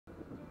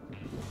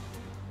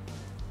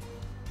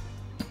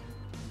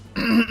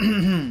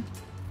I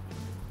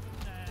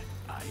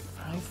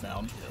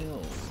found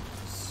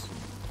pills.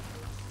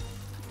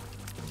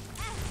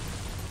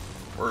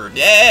 We're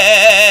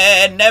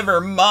dead!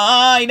 Never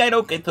mind! I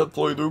don't get to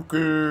play the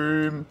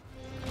game!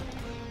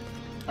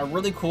 A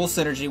really cool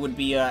synergy would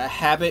be a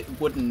habit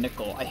wooden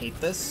nickel. I hate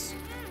this.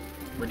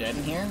 We're dead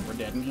in here. We're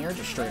dead in here.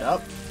 Just straight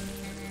up.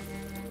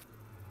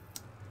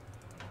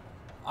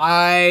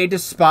 I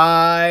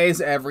despise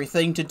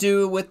everything to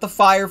do with the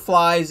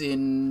fireflies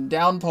in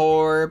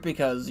Downpour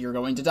because you're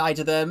going to die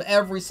to them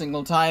every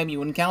single time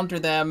you encounter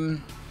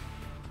them.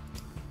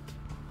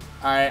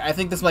 Alright, I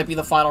think this might be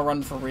the final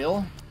run for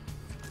real.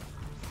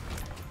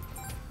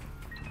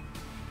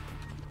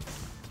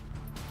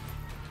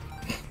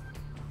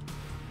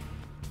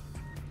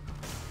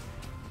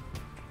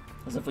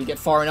 Because if we get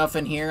far enough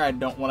in here, I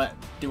don't want to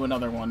do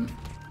another one.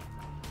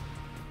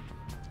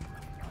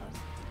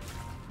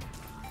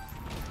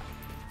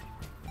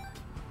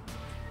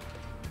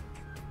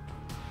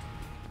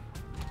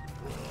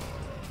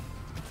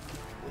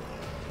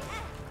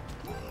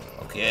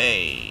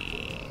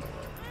 Okay.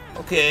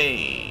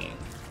 Okay.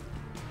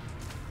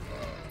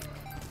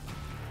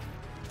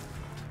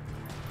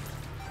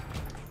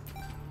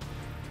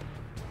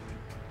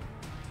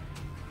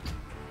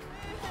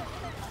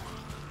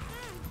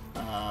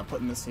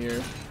 Putting this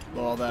here,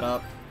 blow all that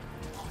up,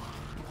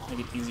 make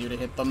it easier to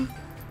hit them.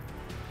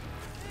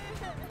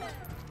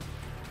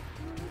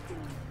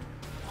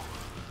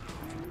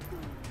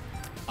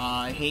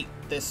 I hate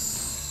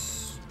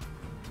this.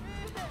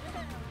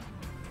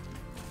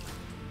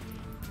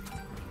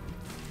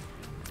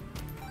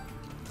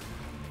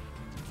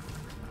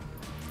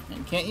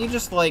 And can't you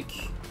just, like,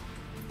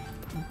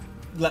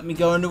 let me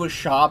go into a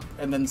shop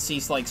and then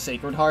see, like,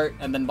 Sacred Heart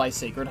and then buy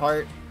Sacred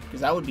Heart?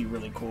 Because that would be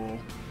really cool.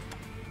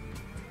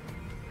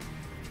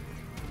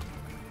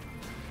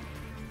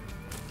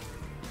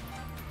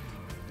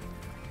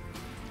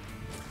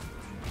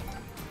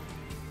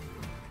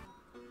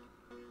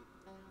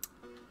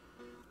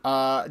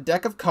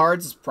 Deck of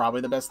cards is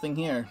probably the best thing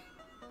here.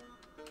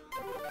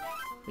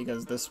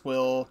 Because this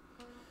will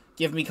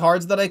give me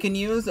cards that I can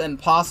use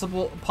and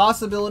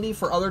possibility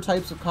for other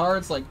types of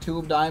cards like Two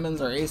of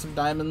Diamonds or Ace of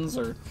Diamonds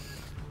or,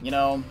 you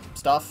know,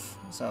 stuff.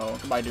 So,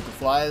 goodbye Duke of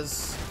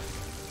Flies.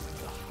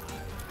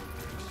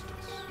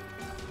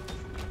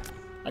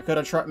 I could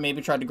have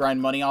maybe tried to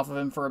grind money off of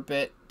him for a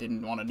bit.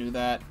 Didn't want to do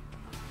that.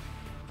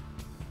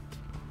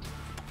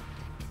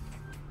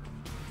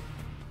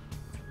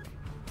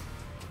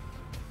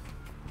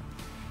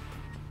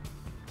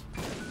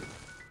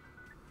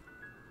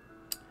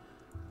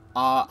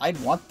 I'd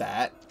want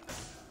that.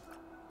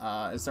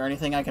 Is there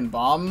anything I can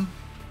bomb?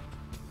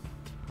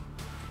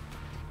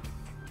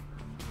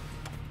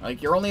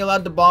 Like, you're only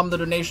allowed to bomb the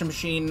donation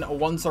machine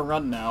once a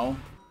run now.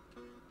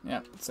 Yeah,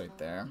 it's right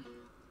there.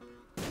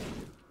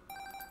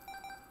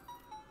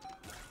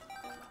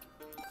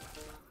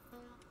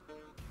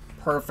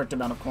 Perfect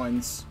amount of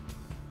coins.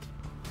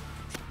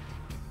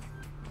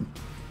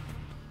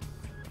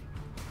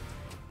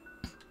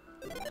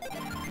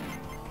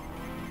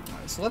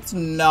 So let's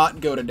not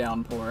go to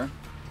Downpour.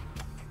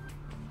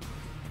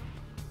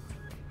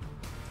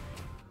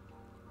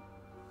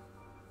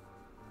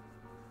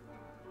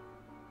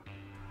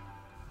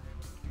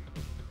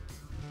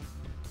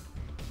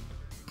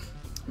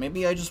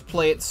 Maybe I just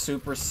play it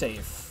super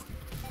safe.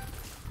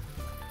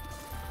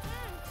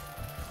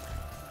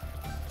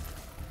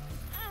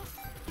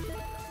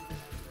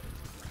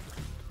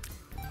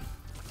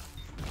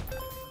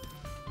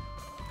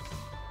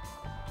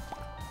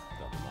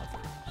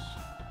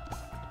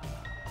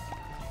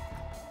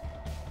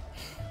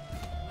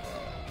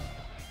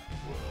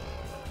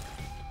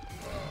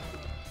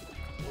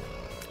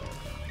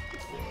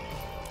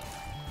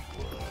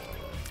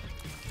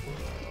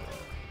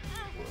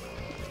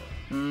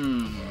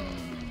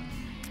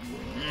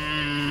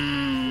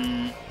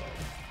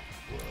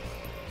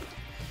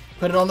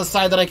 Put it on the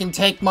side that I can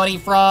take money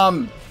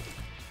from.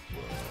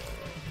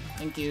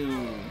 Thank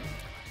you.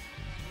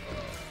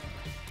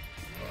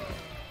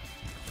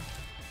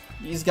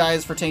 These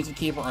guys for Tainted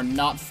Keeper are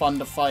not fun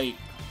to fight.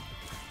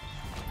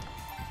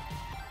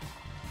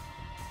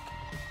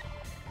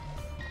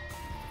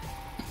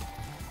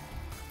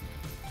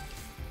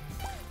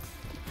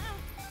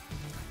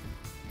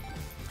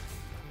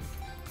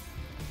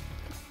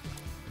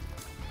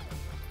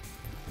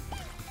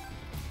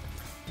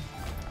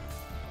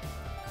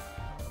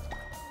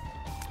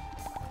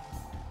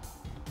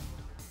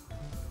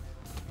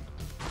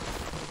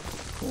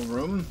 Cool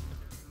room.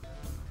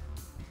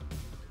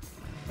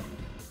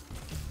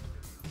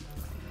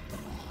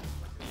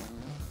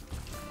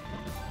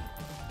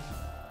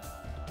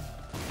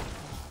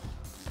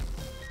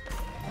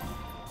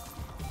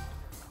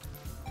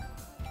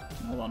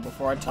 Hold on,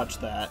 before I touch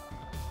that.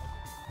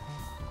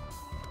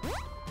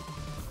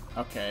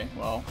 Okay,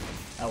 well,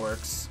 that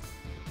works.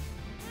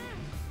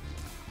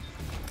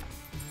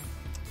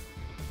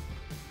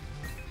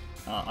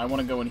 I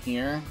want to go in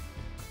here.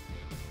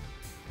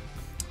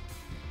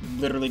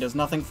 Literally does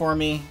nothing for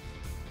me.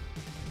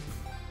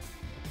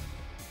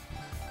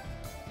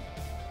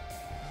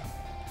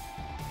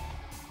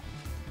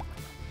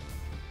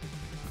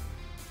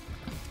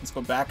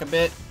 Let's go back a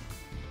bit.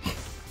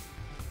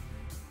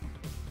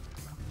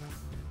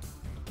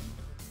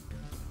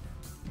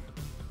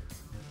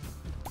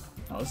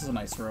 Oh, this is a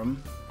nice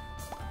room.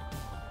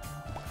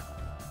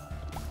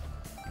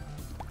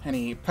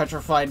 Any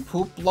petrified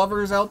poop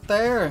lovers out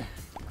there?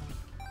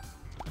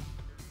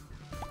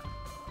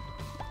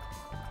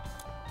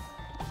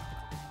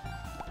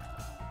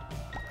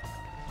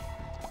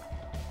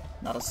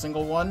 Not a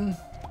single one.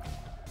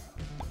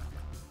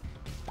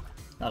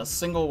 Not a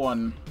single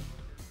one.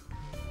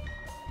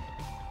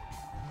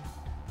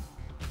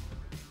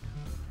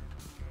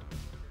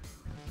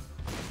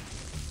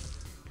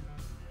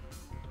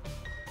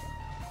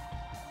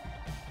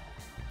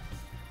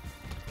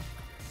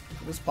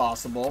 It was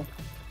possible.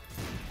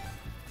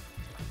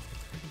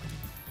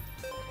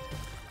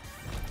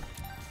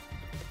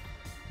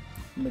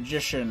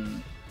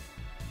 Magician.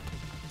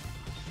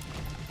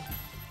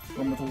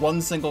 Room with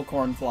one single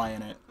cornfly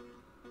in it.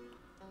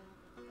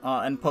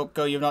 And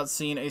Poco, you've not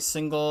seen a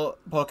single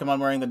Pokemon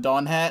wearing the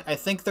Dawn Hat. I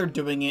think they're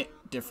doing it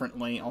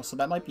differently. Also,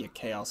 that might be a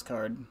Chaos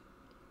card.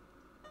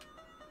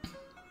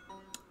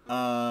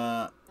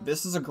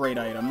 This is a great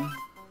item.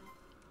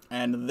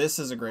 And this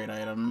is a great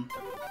item.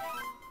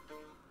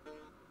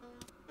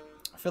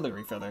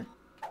 Filigree Feather.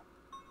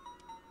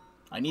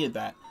 I needed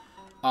that.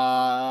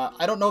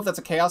 I don't know if that's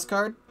a Chaos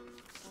card.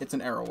 It's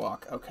an Arrow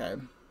Walk. Okay.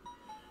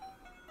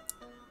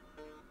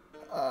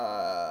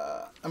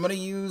 I'm gonna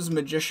use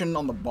Magician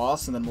on the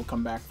boss, and then we'll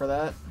come back for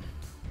that.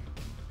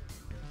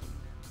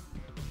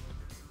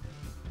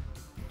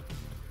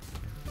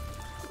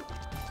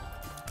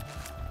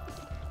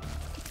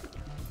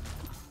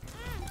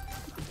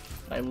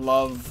 I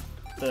love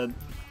the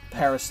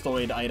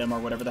Parastoid item, or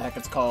whatever the heck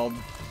it's called.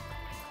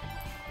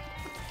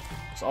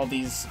 So all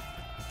these...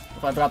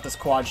 If I've got this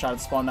quad shot,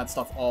 I'd spawn that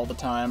stuff all the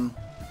time.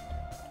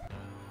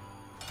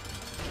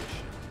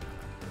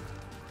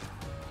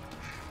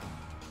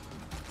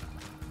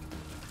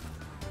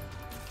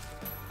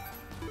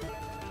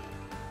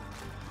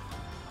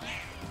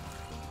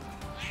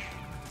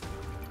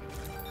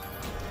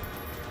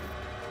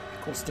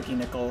 Cool sticky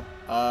nickel.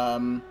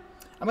 I'm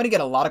gonna get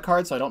a lot of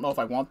cards, so I don't know if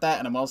I want that,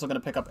 and I'm also gonna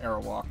pick up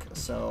Arrow Walk,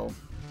 so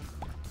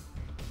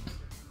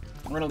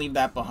I'm gonna leave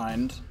that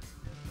behind.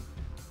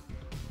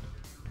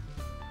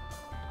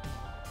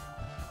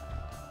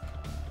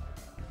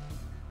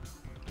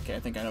 Okay, I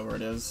think I know where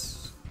it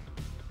is.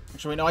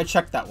 Actually, no, I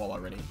checked that wall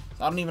already,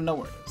 so I don't even know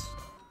where it is.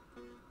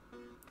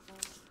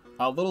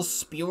 A little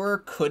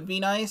Spewer could be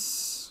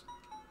nice.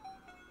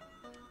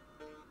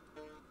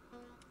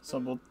 So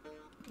we'll...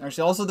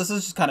 Actually, also, this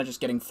is just kind of just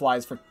getting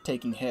flies for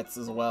taking hits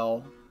as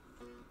well.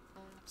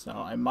 So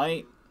I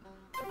might...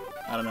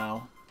 I don't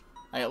know.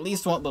 I at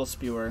least want Little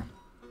Spewer.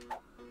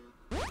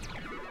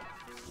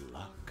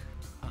 Luck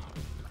up.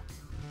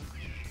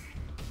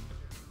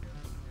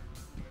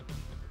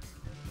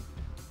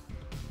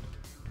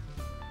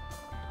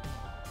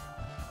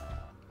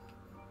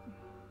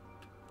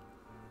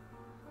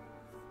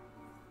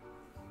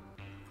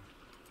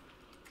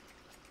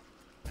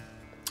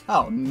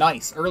 Oh,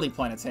 nice. Early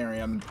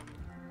Planetarium.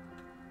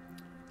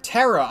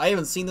 Terra, I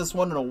haven't seen this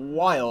one in a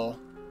while.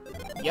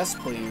 Yes,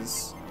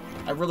 please.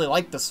 I really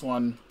like this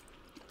one.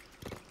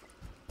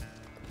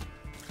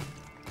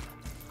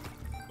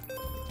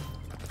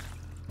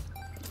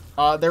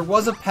 There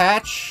was a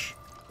patch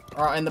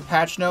in the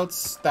patch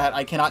notes that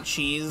I cannot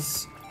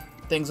cheese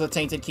things with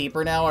Tainted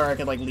Keeper now, or I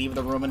could, like, leave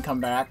the room and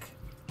come back.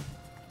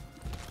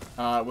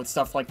 With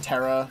stuff like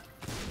Terra.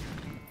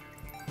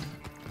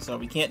 So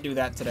we can't do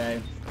that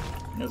today.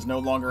 It was no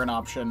longer an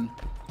option.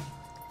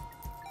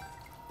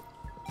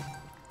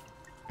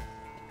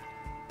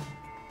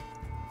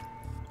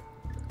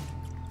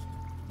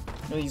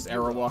 I'm gonna use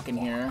Arrow Walk in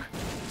here.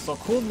 So,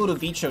 cool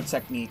Ludovico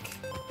technique.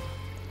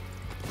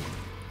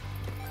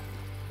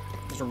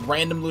 There's a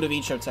random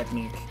Ludovico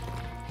technique.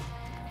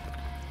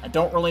 I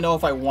don't really know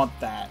if I want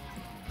that.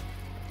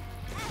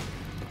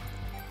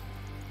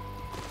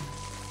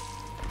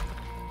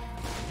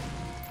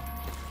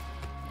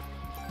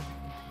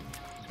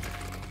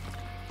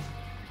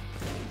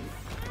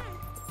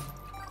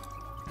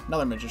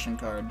 Another Magician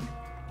card.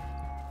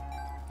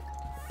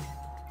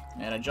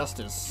 And a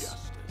Justice.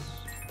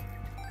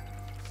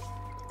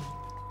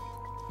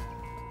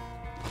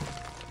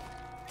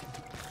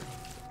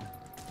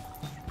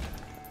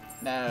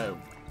 No.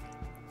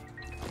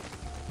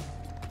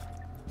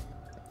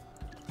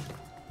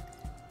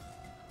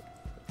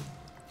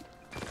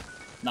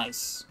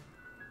 Nice.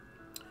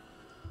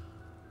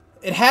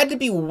 It had to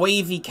be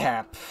Wavy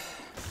Cap.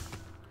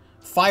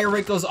 Fire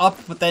rate goes up,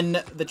 but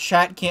then the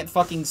chat can't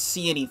fucking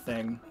see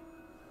anything.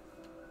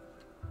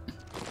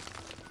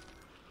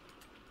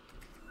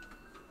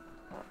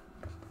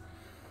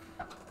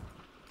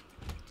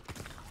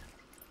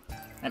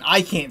 And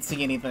I can't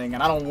see anything,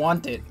 and I don't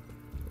want it.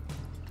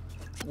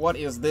 What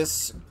is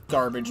this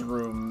garbage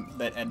room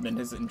that Edmund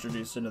has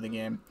introduced into the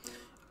game?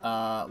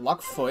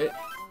 Luckfoot.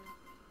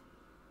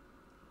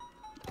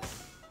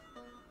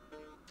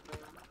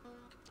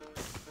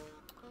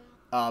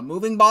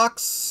 Moving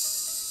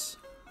box.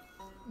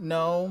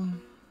 No.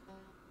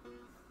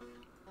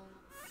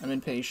 I'm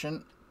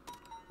impatient.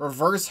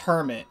 Reverse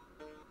Hermit.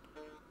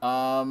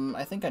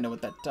 I think I know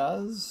what that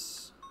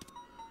does.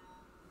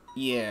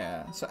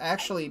 Yeah. So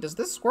actually, does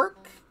this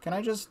work? Can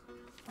I just...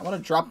 I want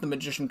to drop the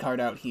Magician card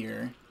out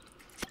here.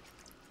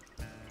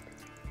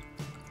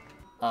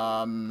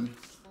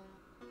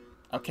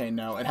 Okay,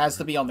 no. It has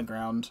to be on the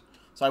ground.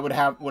 So I would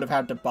have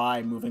had to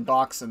buy Moving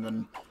Box and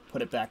then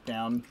put it back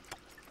down.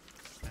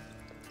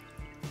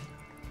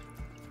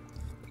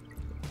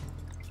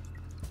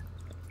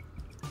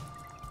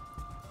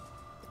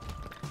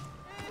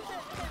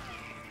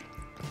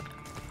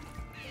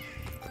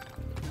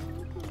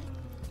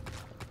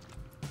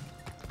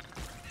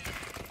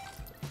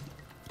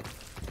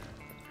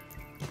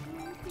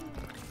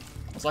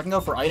 So I can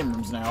go for item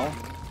rooms now,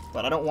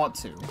 but I don't want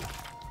to.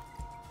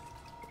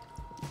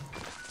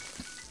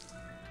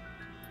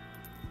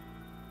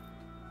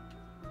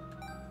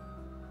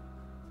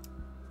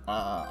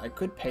 I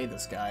could pay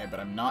this guy, but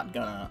I'm not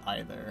gonna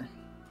either.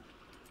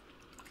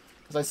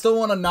 Because I still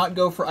want to not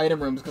go for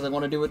item rooms, because I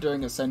want to do it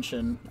during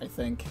Ascension, I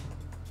think.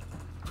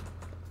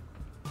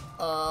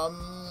 I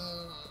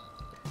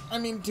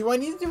mean, do I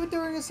need to do it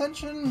during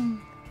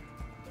Ascension?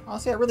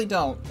 Honestly, I really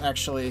don't,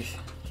 actually.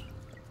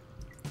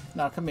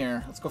 No, come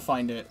here. Let's go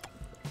find it.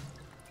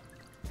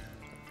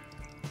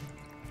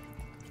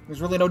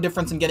 There's really no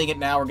difference in getting it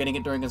now or getting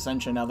it during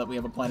Ascension now that we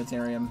have a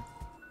planetarium.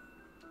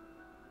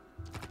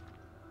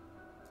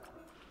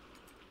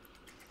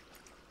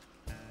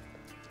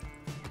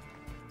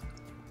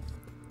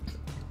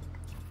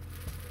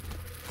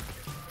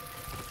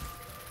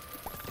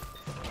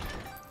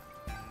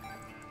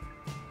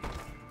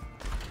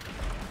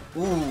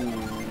 Ooh,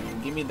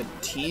 give me the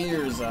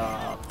tears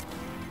up.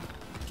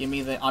 Give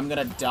me the I'm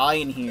gonna die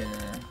in here.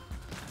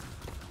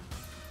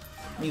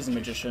 He's a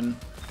magician.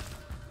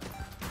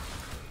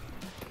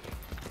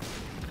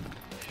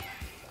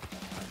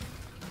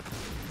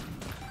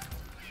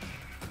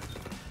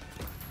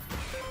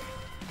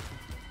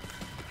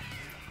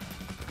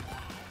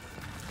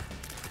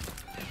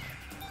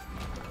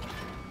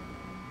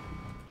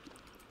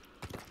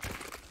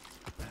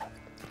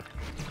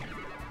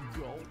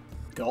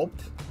 Gulp?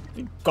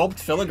 You gulped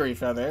Filigree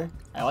Feather.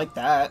 I like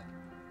that.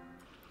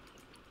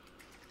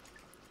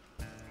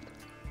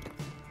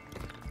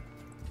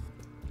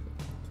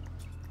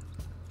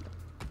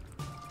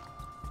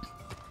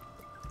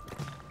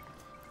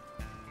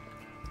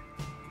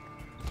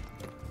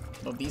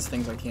 Well, these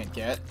things I can't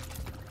get.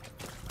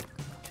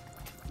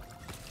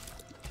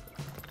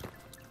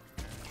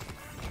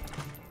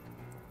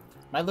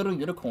 My Little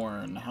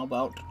Unicorn. How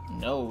about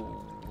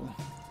no?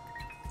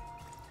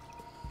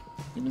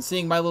 We've been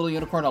seeing My Little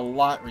Unicorn a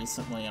lot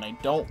recently, and I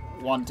don't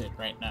want it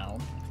right now.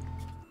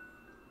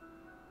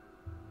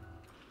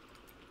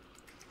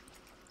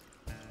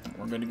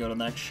 We're going to go to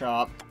the next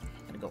shop.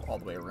 I'm going to go all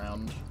the way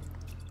around.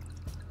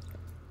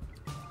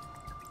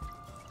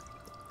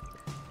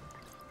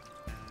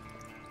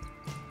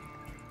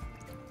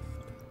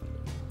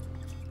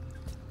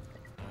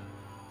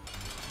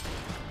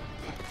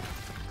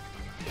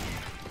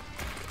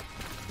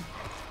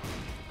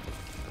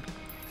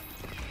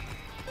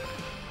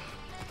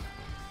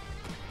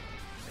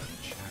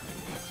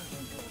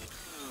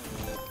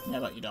 Yeah,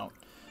 but you don't.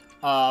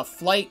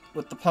 Flight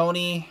with the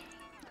pony.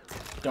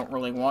 Don't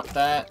really want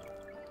that.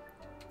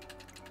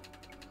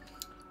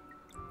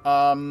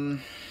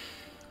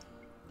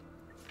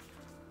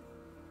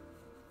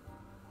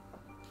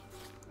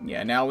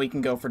 Yeah, now we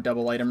can go for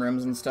double item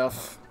rooms and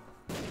stuff.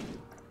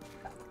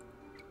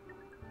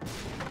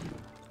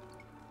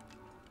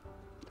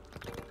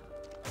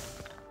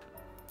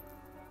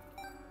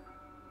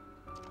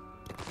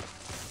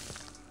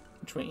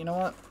 Which, wait, you know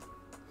what?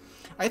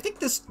 I think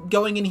this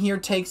going in here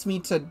takes me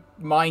to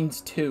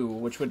Mines 2,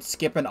 which would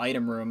skip an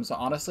item room. So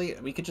honestly,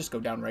 we could just go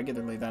down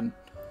regularly then.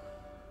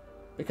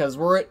 Because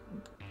we're at...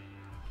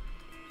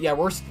 Yeah,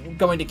 we're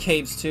going to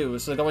Caves too,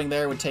 so going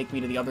there would take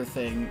me to the other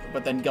thing,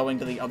 but then going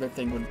to the other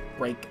thing would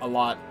break a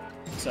lot,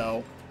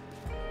 so...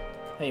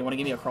 Hey, you want to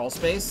give me a crawl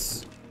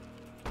space?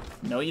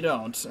 No, you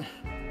don't.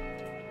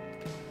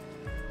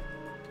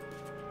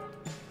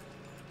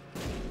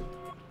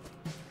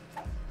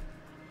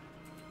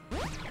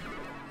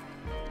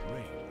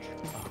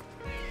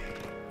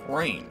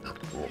 Range.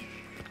 Cool.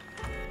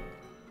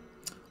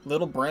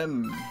 Little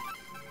Brim.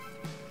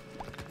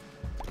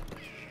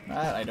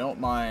 That I don't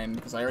mind,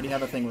 because I already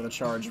have a thing with a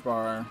charge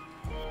bar.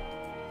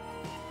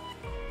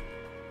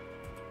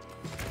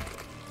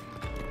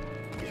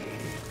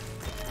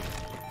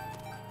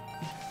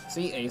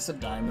 See, Ace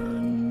of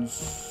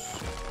Diamonds.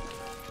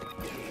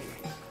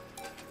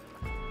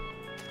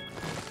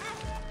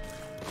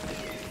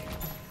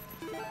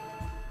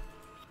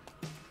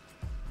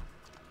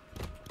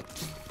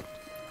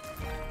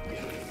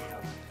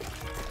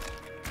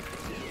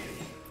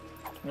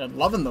 I'm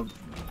loving the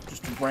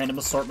just random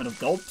assortment of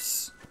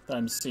gulps that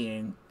I'm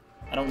seeing.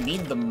 I don't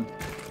need them,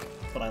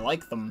 but I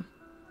like them.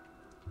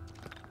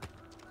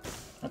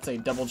 That's a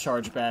double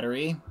charge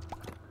battery.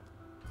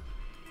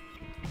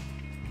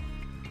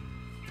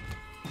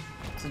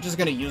 So I'm just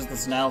gonna use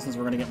this now since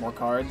we're gonna get more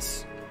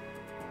cards.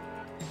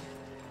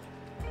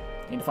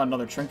 Need to find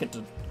another trinket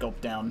to gulp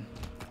down.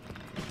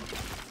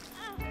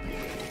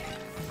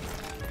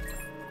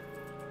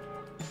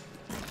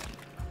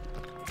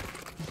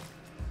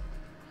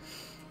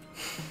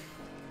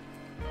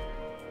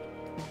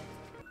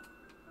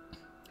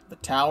 The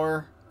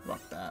tower.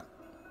 Fuck that.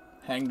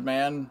 Hanged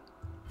Man.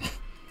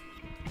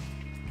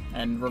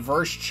 And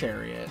reverse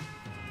chariot.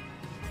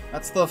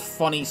 That's the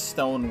funny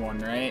stone one,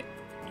 right?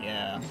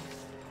 Yeah.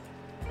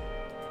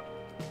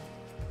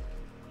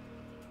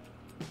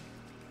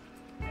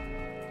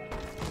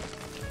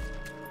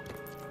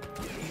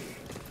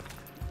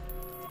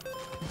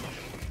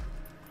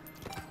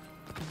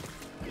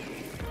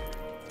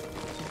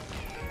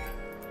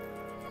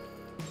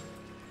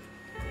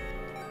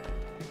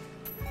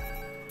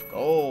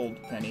 Gold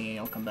penny.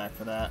 I'll come back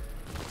for that.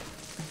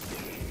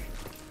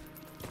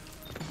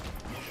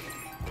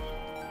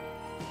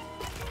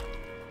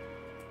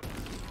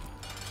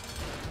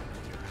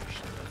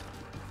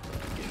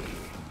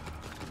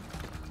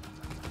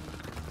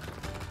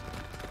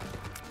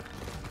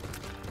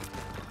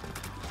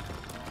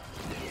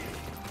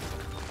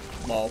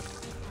 Lol.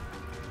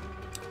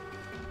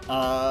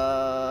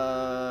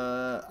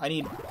 I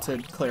need to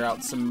clear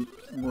out some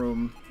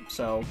room,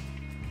 so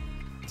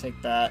take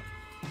that.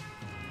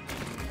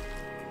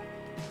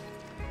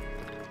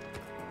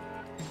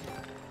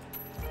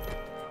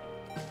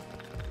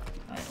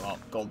 Alright, well,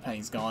 gold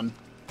penny's gone.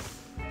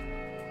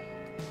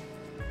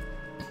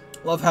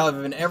 Love how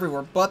I've been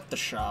everywhere but the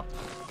shop.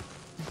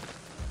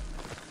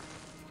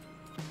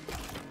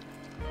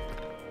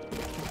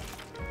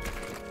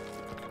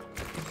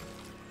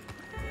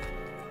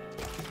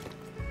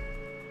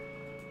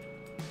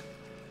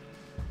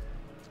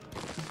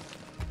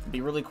 It'd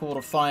be really cool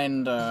to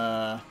find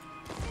a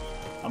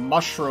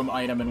mushroom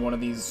item in one of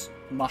these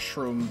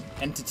mushroom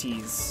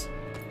entities.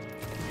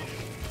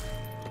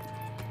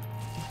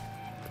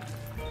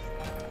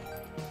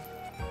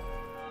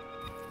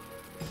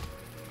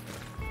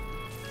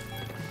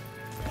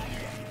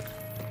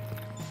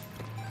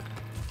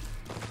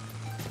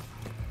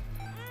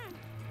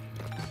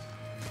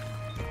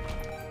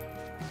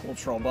 Cool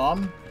troll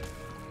bomb.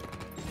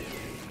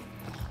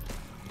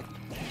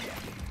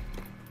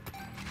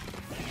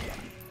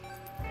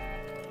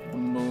 The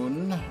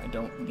moon, I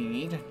don't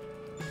need.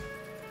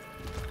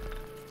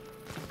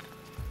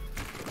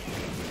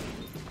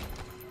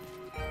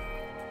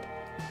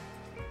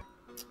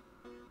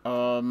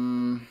 Well,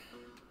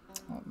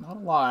 not a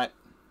lot.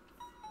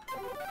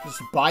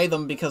 Just buy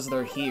them because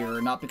they're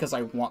here, not because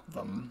I want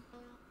them.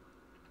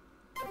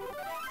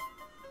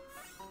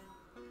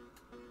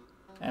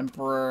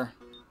 Emperor.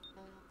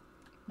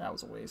 That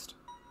was a waste.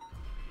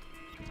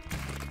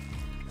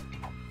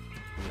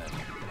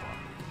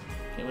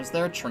 Okay, was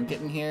there a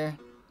trinket in here?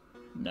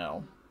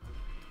 No.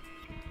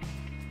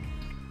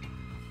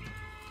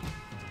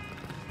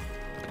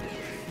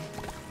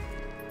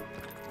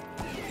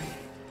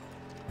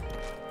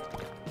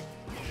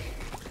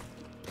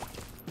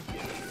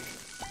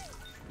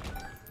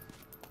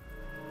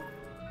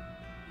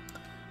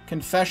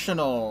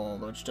 Confessional,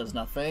 which does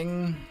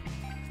nothing.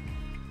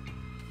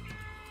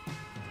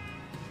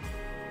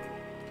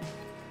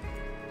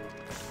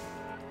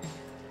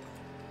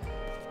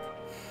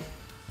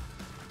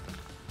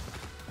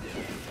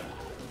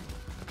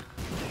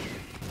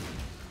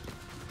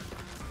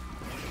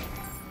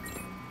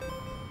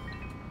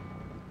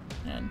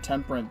 And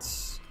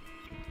temperance.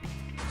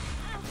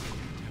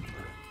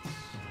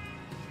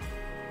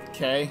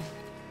 Okay.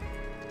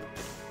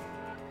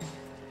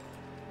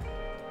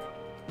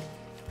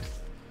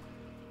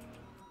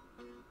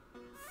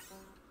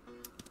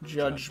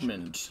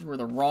 Judgment. We're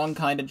the wrong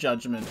kind of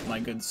judgment, my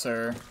good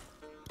sir.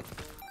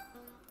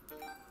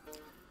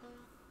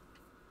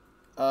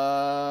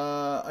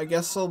 I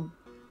guess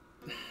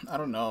I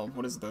don't know.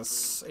 What is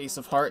this? Ace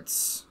of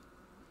Hearts?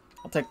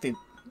 I'll take the...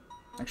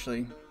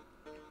 Actually...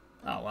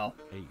 Oh, well.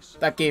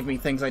 That gave me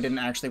things I didn't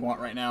actually want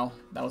right now.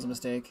 That was a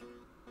mistake.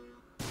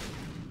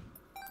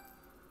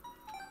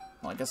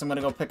 Well, I guess I'm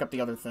gonna go pick up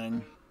the other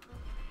thing.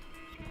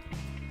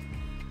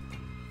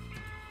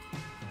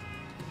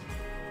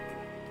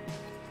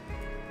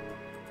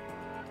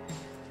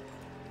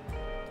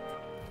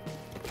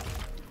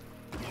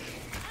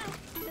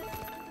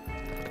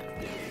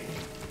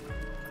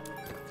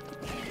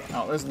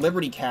 Oh, there's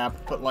Liberty Cap,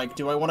 but, like,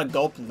 do I want to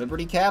gulp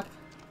Liberty Cap?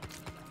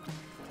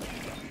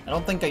 I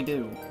don't think I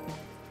do.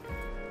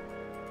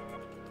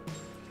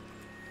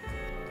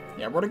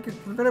 Yeah, we're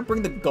gonna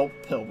bring the gulp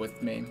pill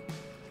with me.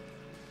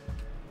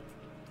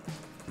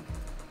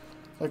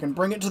 So I can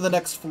bring it to the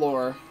next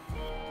floor.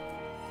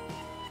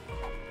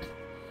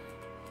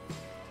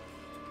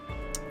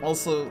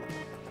 Also,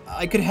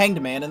 I could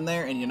Hanged Man in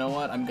there, and you know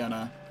what? We're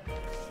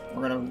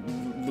gonna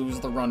lose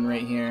the run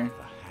right here.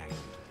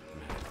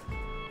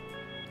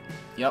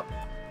 Yep.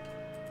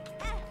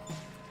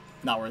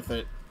 Not worth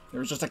it. There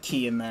was just a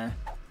key in there.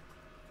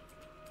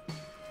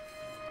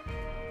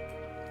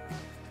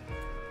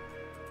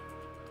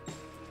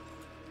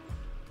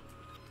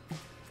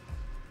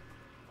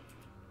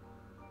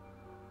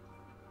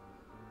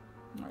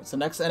 Alright, so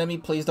next enemy,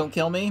 please don't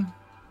kill me.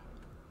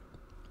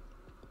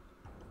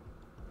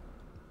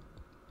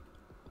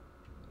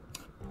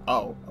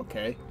 Oh,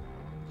 okay.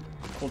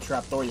 Cool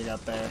trapdoor you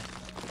got there.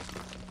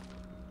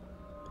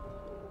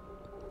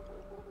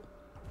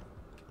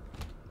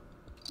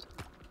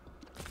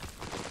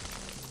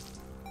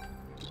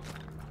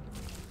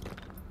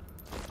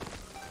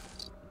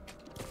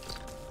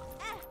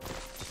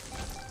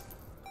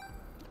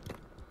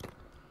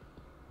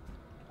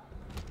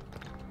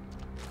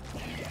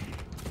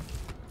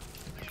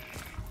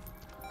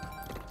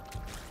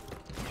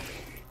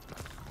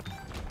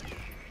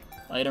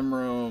 Item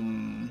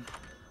room.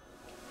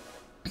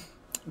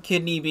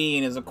 Kidney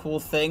bean is a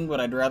cool thing, but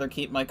I'd rather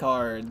keep my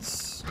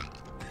cards.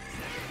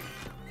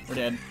 We're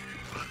dead.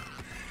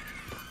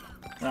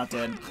 We're not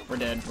dead. We're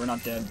dead. We're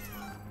not dead.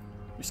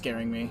 You're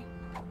scaring me.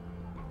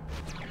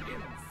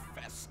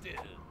 Infested.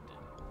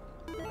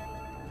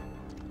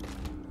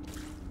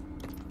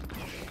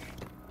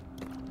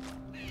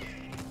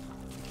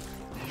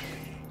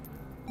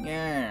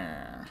 Yeah.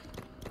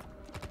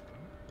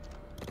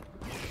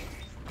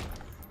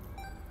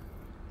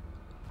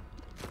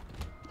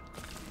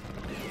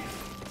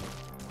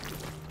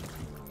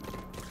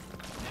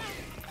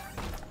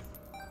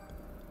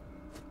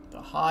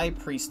 High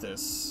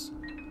Priestess.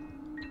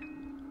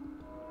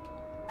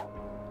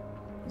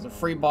 There's a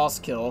free boss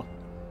kill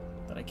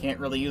that I can't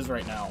really use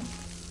right now.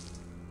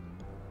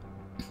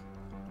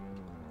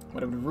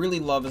 What I would really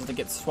love is to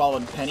get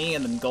Swallowed Penny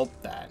and then gulp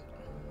that.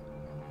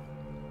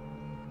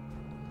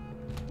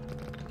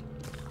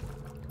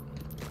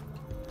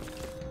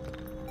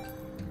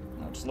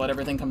 I'll just let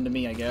everything come to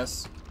me, I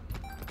guess.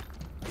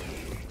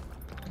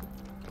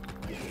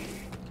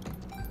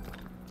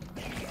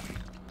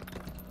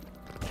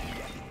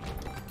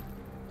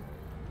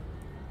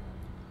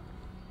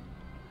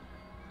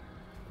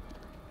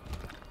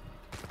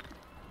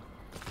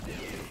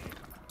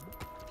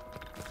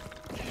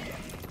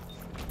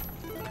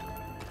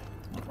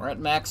 We're at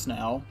max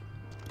now.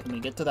 Can we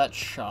get to that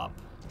shop?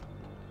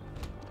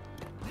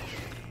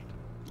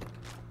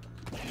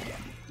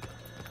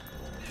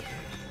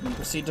 And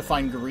proceed to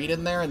find greed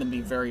in there and then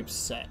be very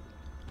upset.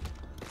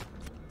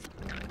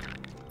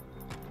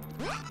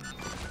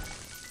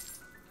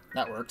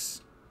 That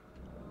works.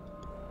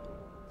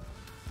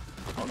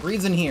 Oh,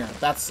 greed's in here.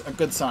 That's a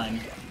good sign.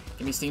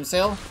 Give me Steam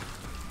Sale.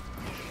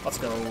 Let's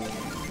go.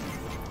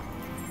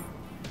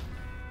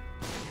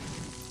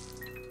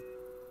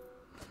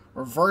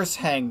 Reverse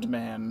Hanged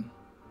Man.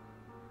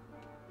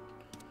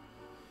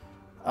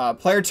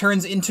 Player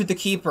turns into the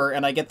Keeper,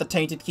 and I get the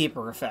Tainted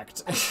Keeper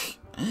effect.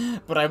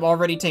 But I'm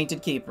already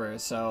Tainted Keeper,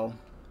 so...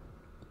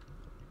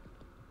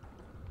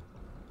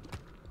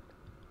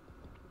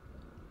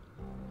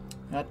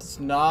 that does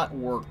not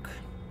work.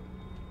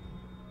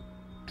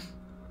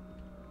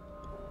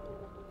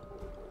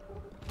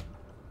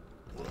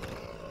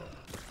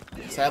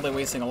 Sadly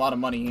wasting a lot of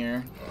money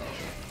here.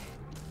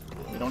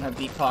 We don't have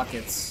deep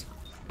pockets.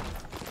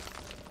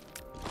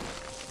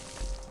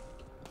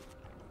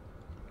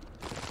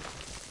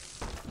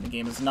 The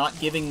game is not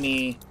giving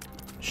me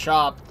a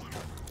shop.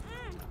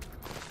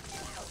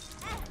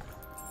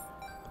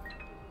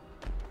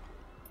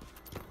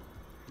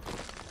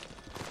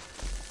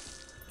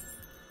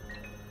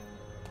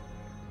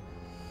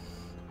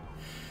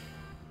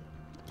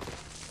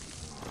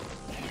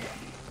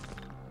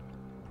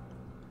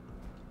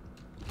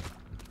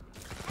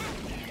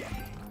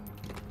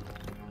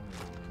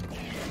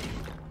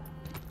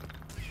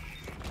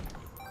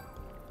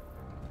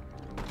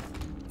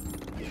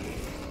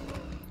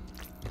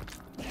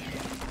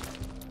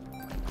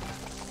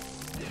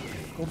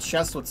 Gold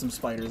chest with some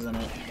spiders in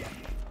it.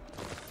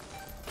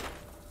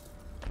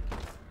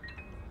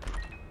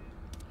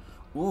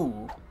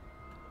 Ooh.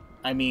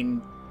 I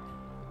mean,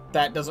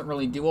 that doesn't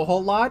really do a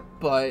whole lot,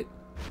 but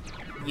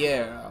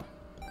yeah.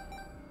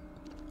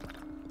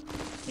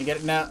 We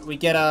get now. We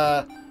get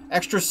a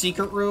extra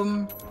secret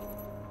room.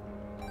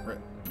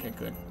 Okay,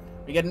 good.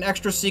 We get an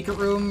extra secret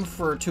room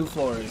for 2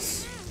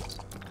 floors.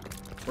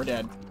 We're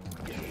dead.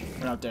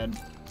 We're not dead.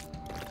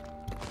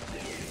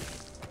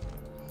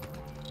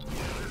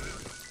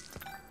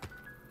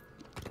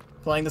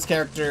 Playing this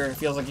character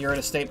feels like you're in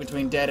a state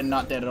between dead and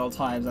not dead at all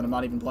times, and I'm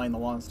not even playing the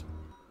longest.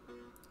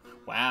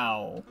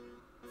 Wow.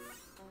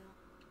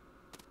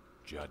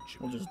 Judgment.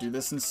 We'll just do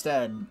this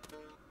instead.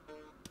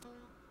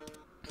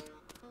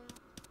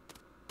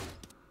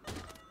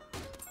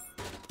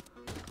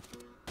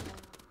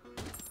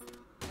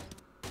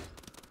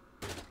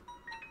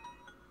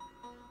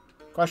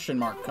 Question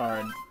mark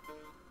card.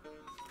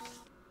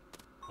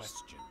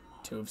 Question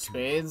mark. 2 of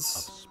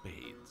spades. Of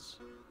spades.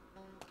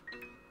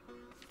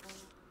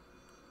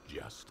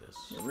 Justice.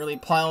 You're really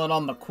piling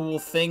on the cool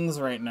things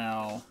right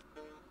now.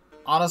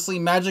 Honestly,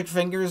 Magic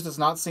Fingers does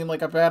not seem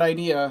like a bad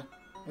idea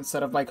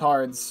instead of my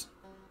cards.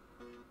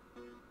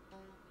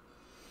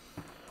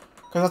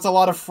 Because that's a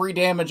lot of free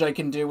damage I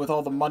can do with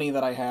all the money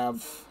that I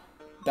have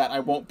that I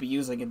won't be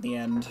using in the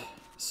end.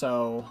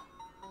 So...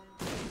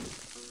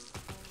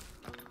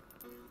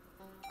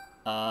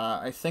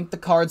 I think the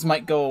cards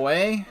might go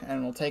away,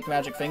 and we'll take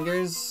Magic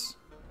Fingers.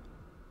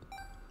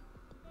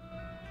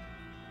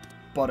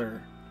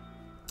 Butter.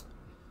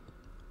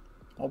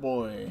 Oh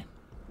boy.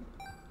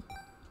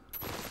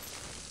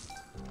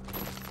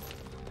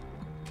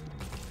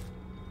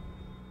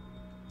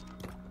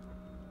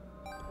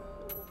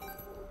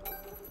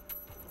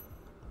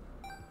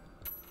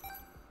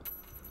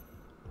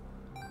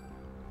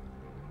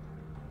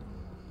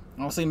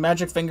 Honestly,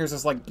 Magic Fingers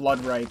is like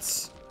Blood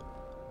Rights,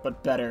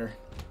 but better.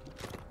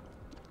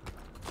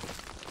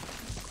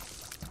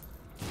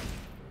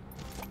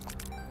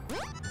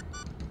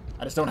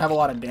 I just don't have a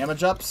lot of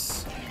damage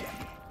ups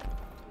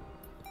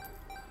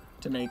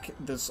to make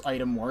this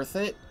item worth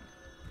it.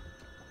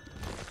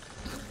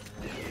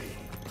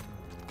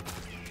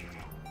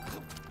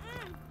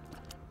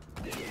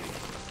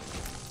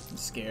 I'm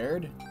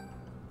scared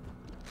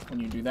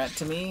when you do that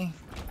to me.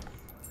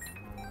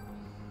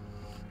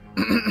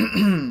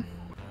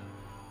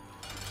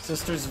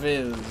 Sister's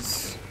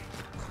Viz.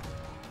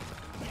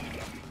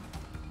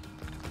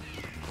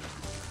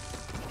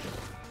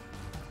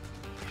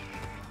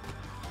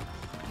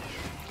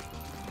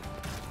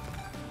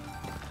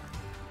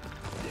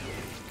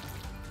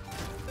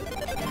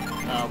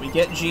 We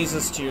get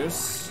Jesus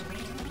Juice.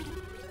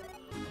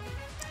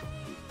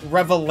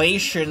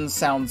 Revelation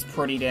sounds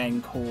pretty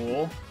dang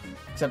cool.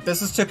 Except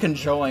this is to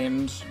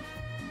conjoined.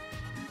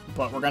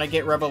 But we're gonna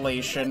get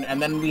Revelation,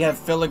 and then we have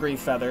Filigree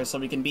Feather, so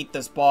we can beat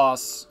this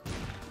boss.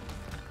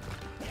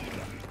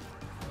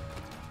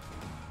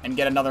 And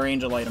get another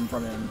angel item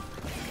from him.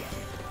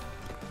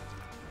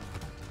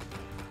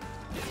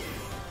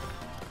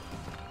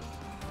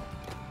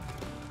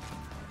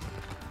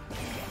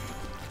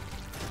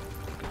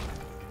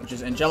 Which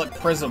is Angelic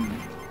Prism.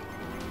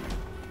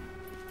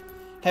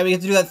 Hey, we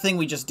get to do that thing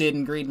we just did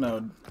in greed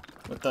mode.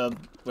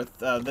 With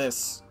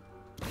this.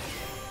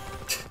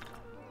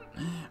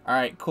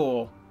 Alright,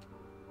 cool.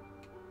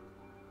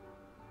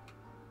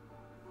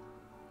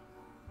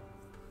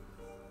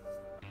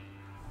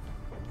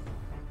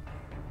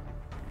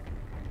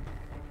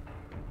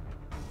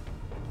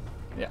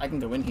 Yeah, I can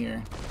go in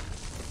here.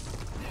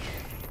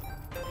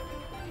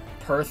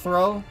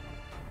 Perthrow?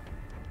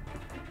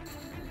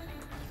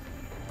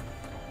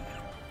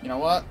 You know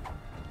what?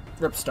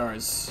 Rip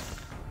Stars.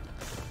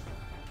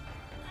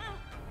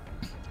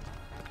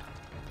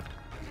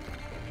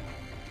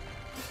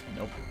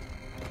 Nope.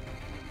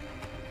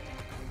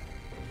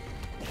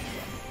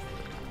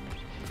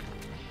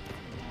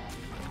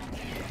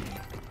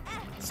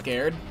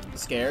 Scared.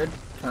 Scared.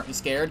 Currently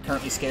scared.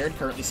 Currently scared.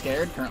 Currently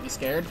scared. Currently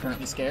scared.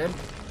 Currently scared.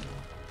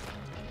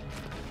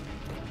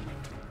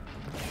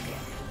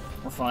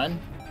 We're fine.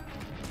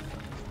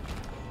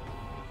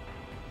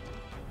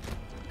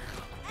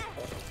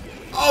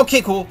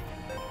 Okay, cool.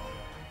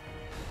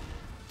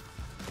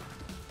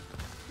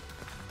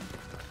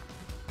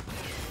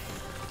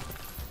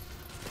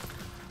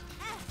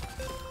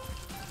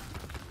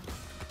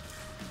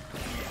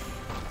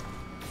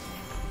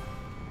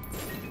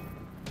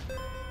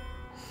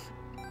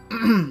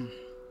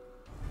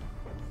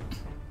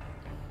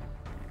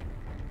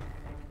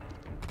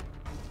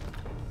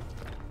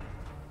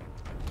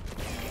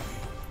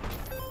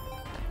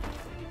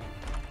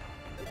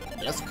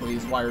 Yes,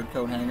 please, wired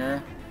coat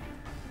hanger.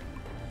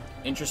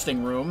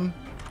 Interesting room.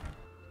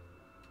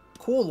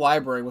 Cool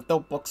library with no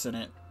books in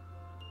it.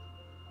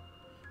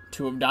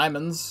 2 of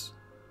diamonds.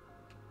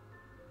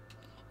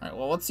 Alright,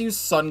 well, let's use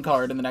Sun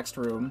card in the next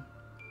room.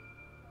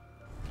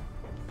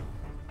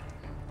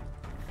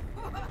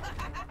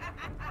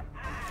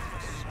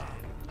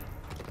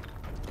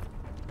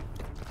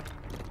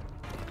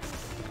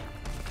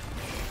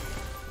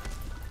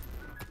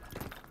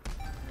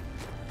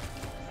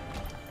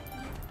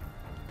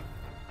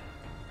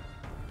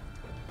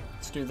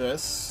 Let's do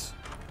this.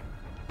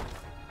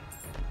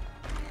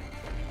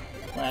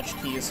 Latch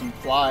keys and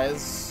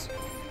flies.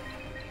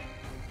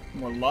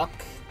 More luck.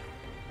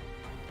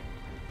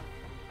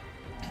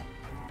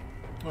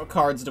 What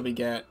cards do we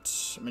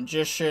get?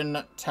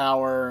 Magician,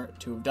 Tower,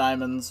 2 of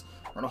diamonds.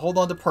 We're gonna hold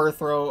on to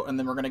Perthrow, and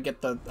then we're gonna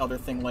get the other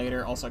thing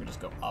later. Also, I can just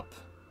go up.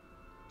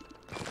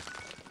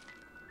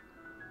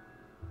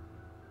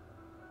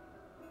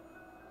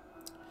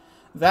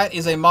 That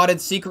is a modded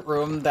secret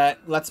room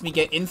that lets me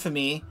get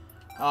Infamy.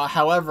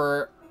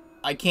 However,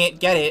 I can't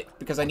get it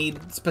because I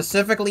need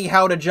specifically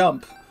how to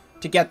jump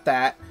to get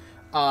that.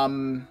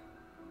 And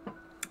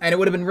it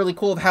would have been really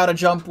cool if how to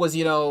jump was,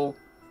 you know,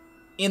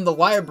 in the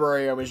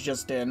library I was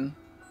just in.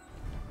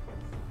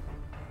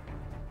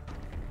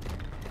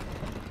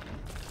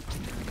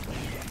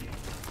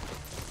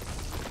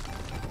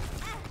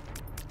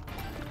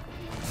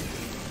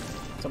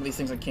 Some of these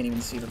things I can't even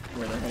see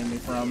where they're hitting me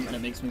from, and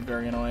it makes me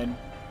very annoyed.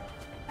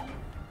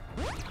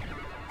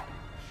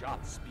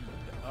 Shot speed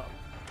up.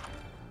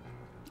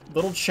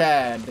 Little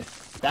Chad.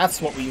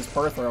 That's what we use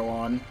Perthrow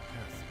on.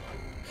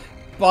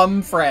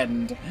 Bum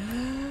friend.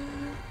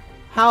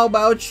 How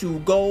about you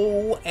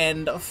go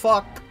and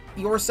fuck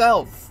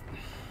yourself?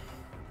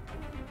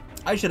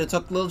 I should have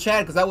took Little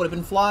Chad, because that would have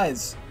been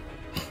flies.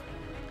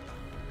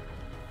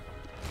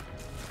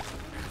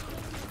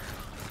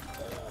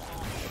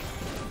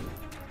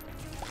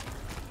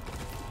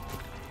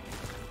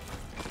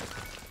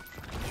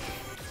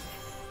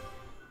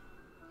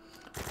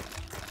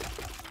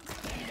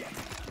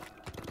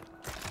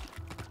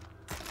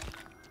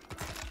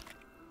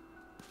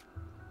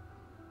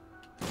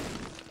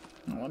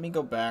 Let me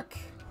go back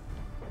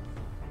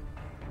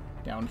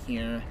down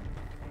here.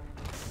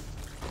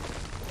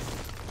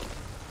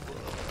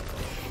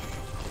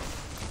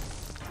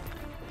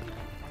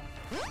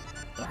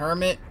 The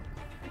Hermit.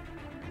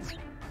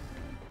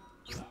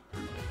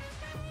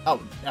 Oh,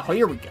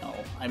 here we go.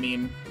 I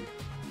mean,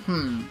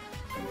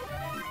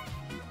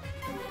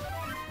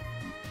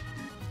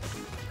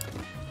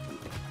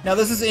 Now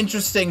this is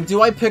interesting.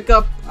 Do I pick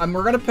up...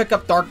 we're gonna pick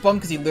up Dark Bum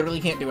because he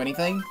literally can't do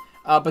anything.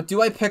 But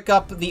do I pick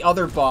up the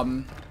other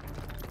Bum?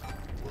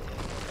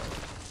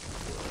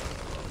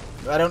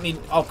 I don't need...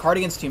 Oh, card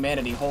against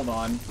humanity. Hold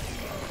on.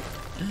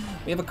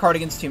 We have a card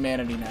against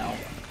humanity now.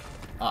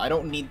 I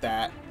don't need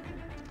that.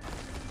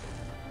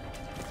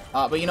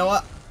 But you know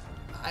what?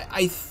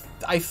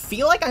 I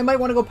feel like I might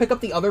want to go pick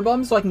up the other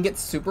Bum so I can get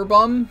Super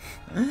Bum.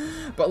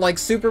 But, like,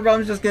 Super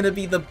Bum's just gonna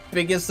be the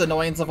biggest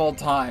annoyance of all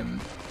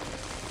time.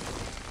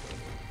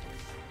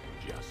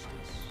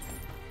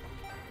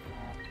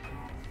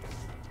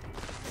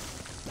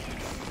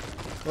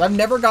 Well, I've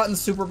never gotten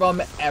Super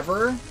Bum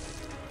ever, and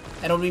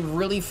it would be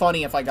really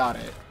funny if I got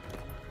it.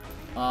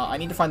 I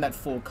need to find that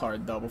full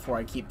card, though, before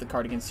I keep the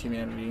card against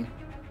humanity.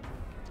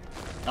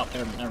 Oh,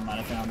 never mind,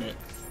 I found it.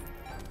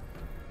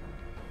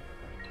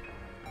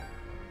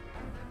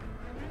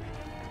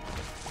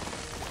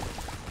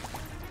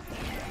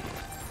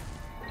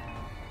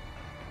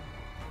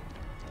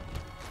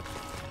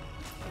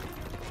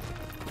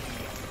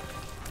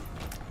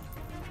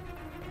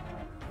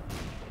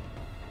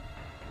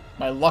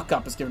 My luck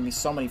up is giving me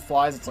so many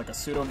flies, it's like a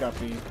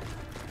pseudo-guppy.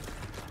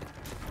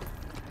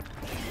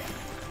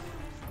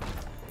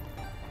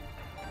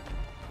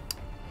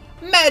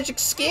 Magic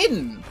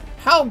skin!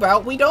 How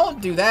about we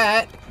don't do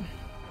that?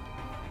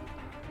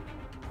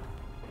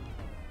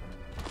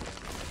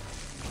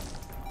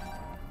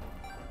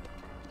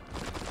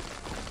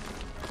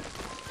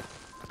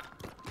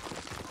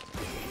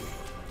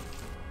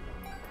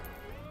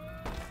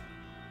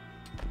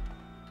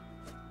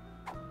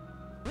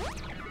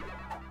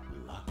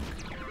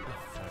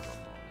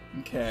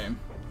 Okay.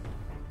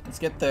 Let's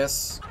get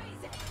this.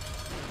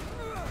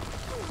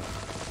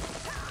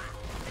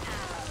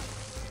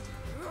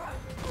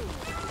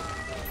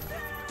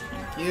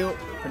 Thank you.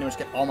 Pretty much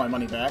get all my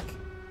money back.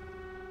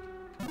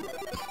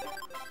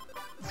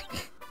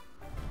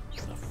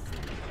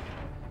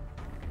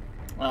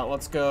 Well,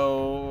 let's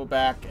go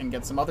back and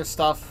get some other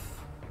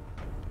stuff.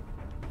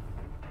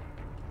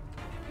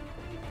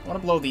 I want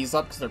to blow these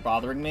up because they're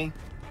bothering me.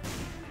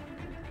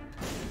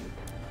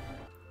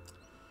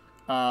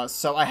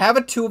 So I have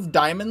a 2 of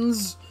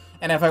diamonds,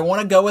 and if I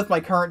want to go with my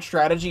current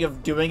strategy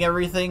of doing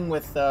everything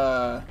with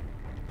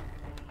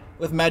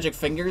magic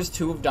fingers,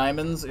 2 of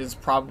diamonds is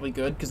probably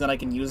good, because then I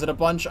can use it a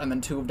bunch, and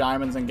then 2 of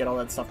diamonds and get all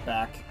that stuff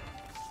back.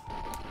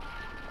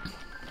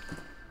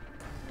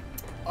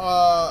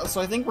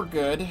 So I think we're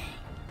good.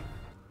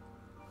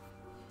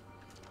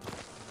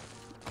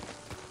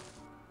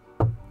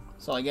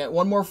 So I get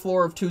 1 more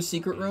floor of 2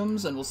 secret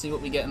rooms, and we'll see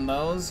what we get in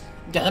those.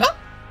 Get up!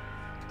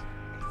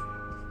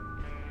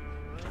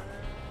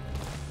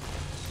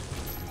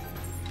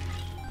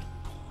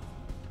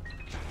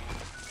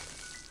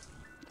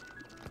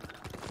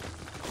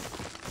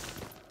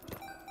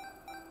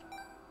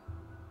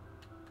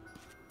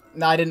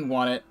 No, I didn't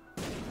want it.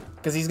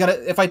 Because he's gonna...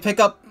 If I pick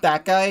up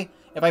that guy...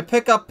 If I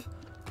pick up...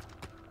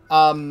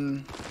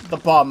 the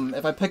Bum.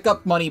 If I pick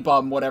up Money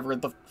Bum, whatever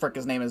the frick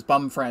his name is,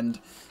 Bum Friend.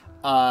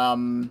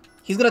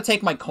 He's gonna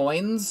take my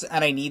coins,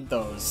 and I need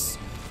those.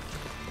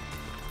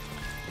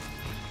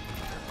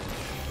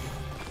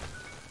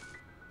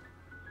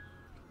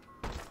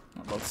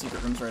 Both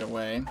secret rooms right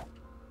away.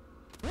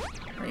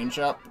 Range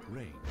up.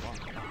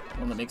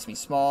 One that makes me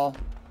small.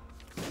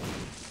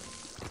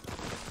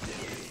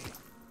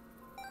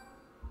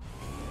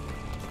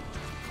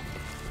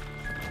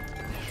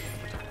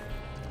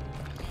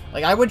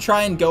 Like, I would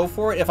try and go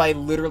for it if I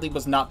literally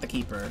was not the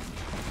keeper.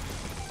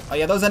 Oh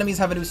yeah, those enemies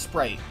have a new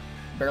sprite.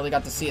 Barely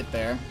got to see it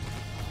there.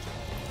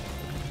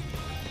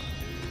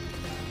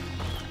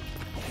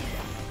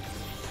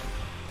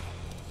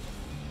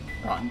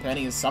 Rotten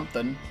Penny is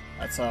something.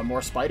 That's,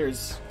 more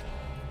spiders.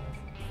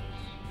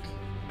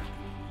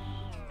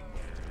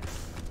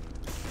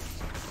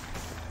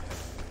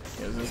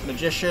 There's this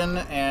Magician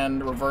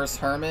and Reverse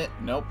Hermit.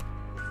 Nope.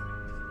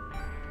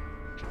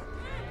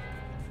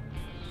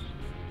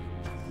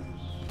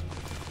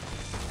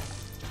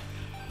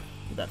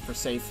 Do that for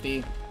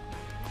safety.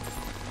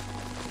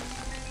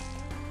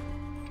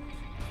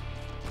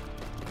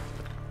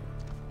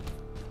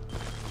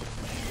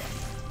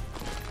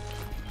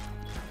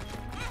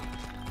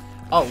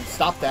 Oh,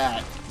 stop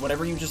that.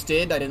 Whatever you just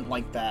did, I didn't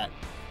like that.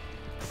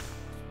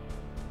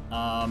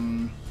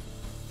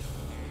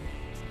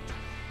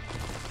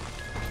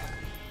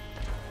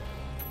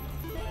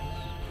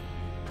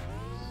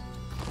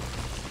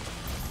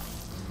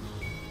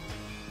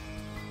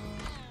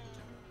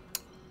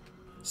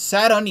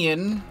 Sad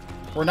Onion.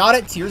 We're not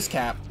at Tears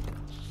Cap.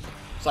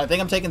 So I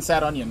think I'm taking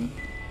Sad Onion.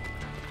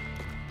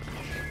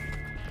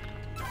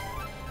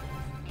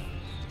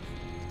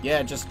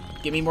 Yeah, just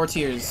give me more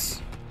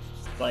tears.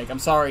 Like, I'm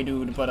sorry,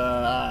 dude,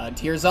 but,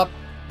 Tears Up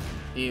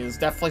is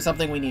definitely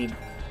something we need.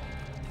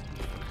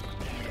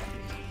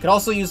 Could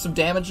also use some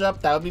damage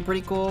up, that would be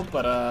pretty cool,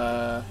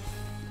 but,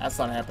 that's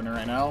not happening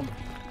right now.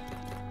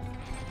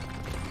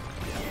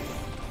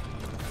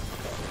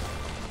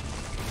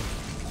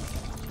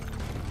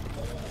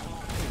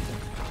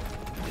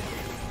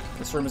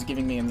 This room is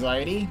giving me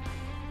anxiety.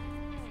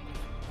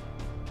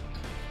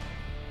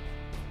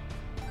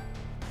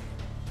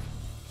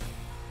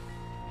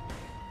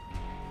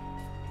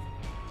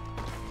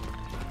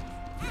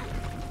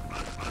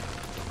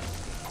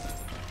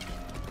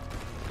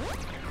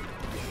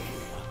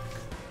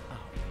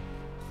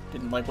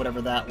 Didn't like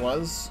whatever that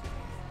was.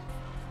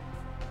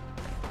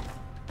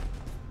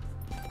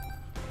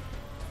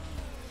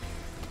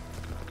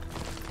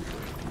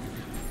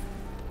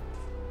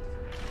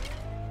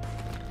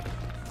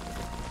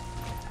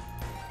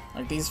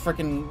 Like, these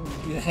frickin'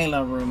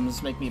 Halo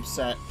rooms make me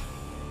upset.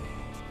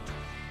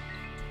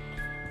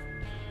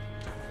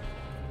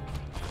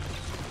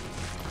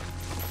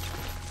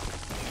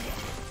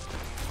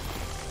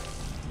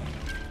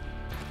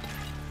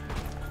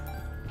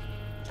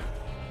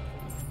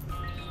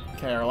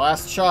 Okay, our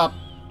last shop.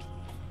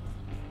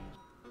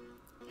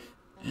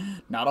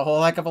 Not a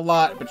whole heck of a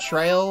lot.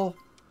 Betrayal,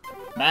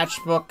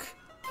 Matchbook,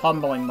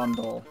 Humbling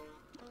Bundle.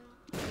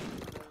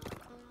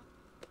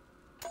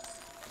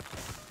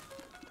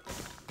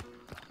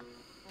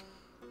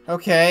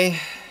 Okay.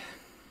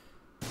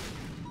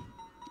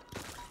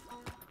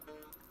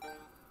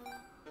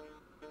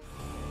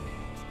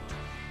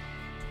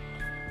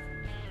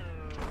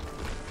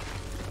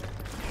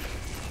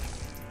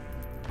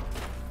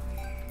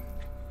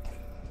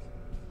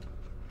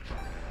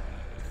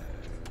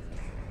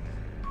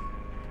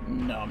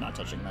 No, I'm not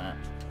touching that.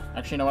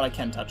 Actually, you know what? I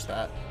can touch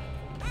that.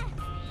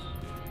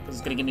 This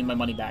is gonna give me my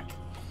money back.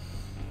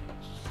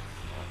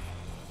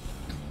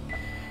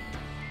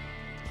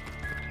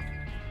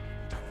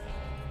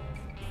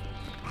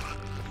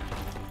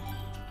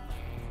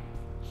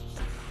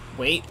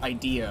 Wait,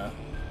 idea.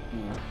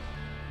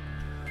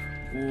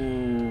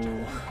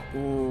 Ooh.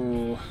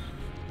 Ooh.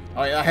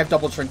 Oh, yeah, I have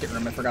double trinket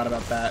room. I forgot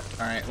about that.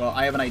 Alright, well,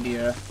 I have an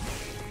idea.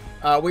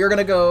 We are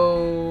gonna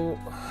go...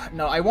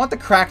 No, I want the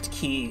cracked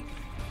key.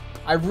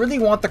 I really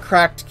want the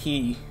cracked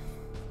key.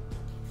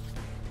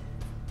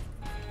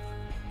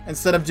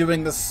 Instead of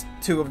doing this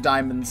Two of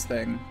Diamonds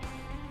thing.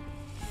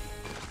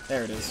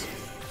 There it is.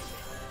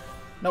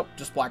 Nope,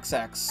 just black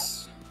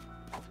sacks.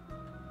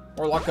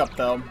 Or luck up,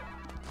 though.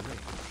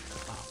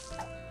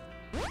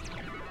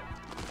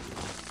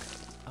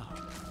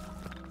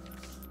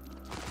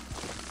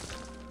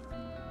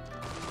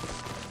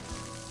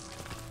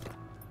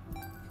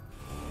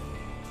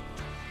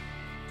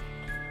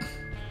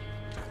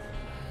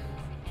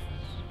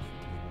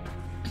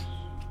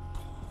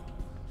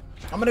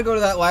 I'm gonna go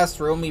to that last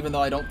room, even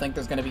though I don't think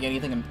there's gonna be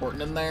anything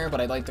important in there, but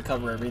I'd like to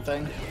cover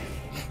everything.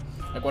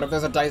 Like, what if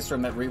there's a dice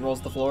room that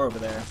re-rolls the floor over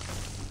there?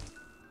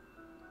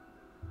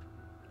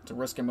 It's a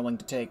risk I'm willing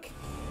to take.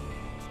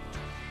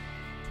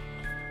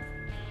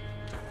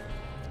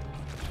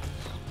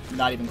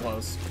 Not even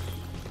close.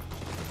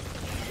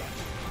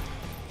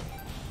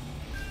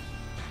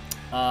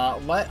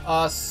 Let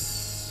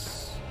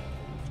us...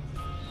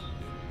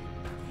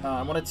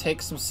 I want to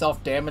take some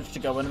self-damage to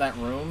go into that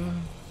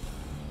room.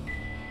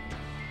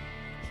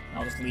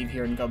 I'll just leave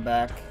here and go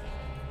back.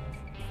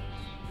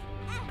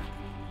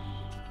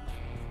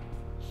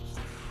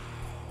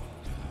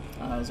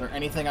 Is there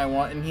anything I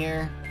want in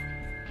here?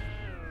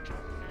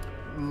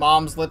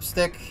 Mom's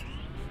lipstick?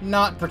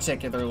 Not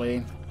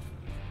particularly.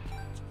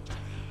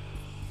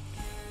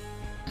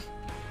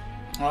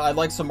 Well, I'd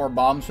like some more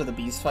bombs for the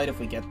beast fight if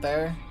we get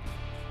there.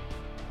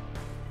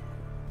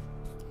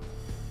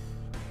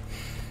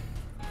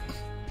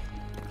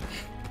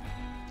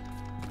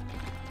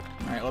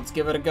 Alright, let's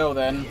give it a go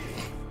then.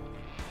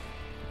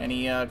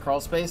 Any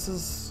crawl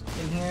spaces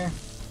in here?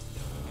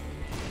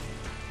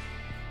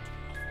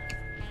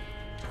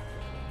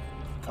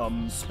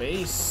 Come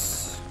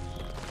space.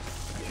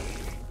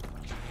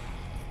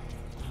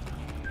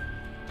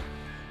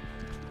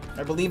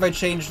 I believe I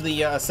changed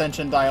the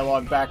Ascension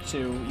dialogue back to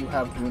 "You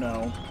have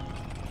Uno."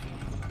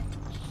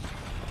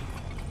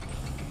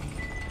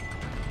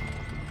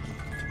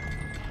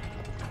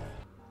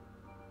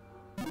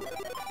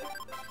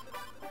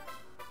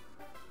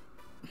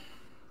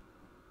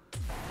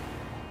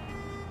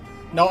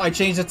 No, I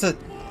changed it to...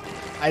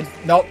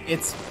 Nope,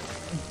 it's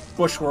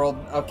Bushworld.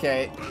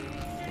 Okay.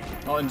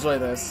 I'll enjoy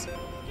this.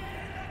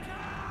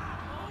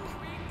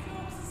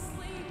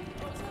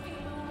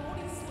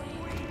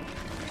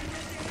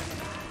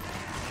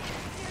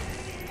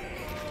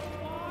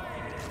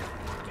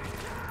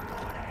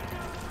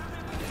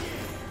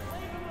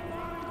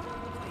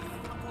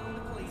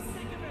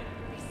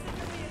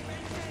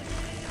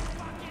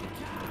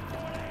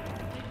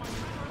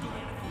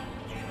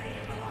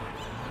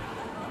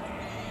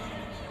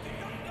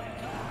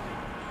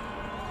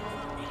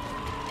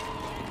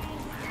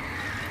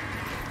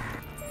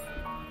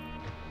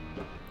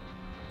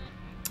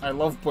 I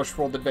love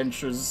Bushworld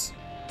Adventures.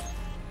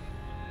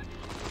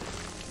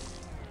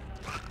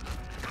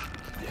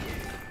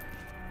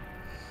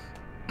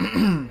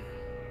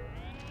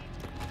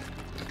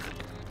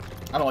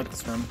 I don't like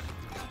this room.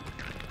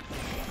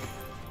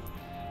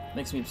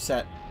 Makes me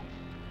upset.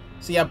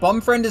 So yeah,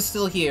 Bum Friend is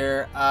still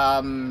here.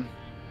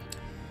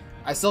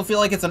 I still feel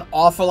like it's an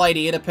awful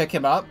idea to pick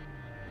him up.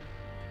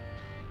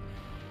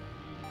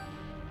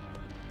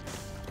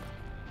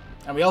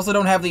 And we also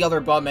don't have the other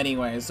Bum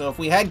anyway, so if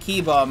we had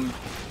Key Bum,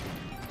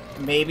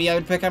 maybe I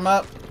would pick him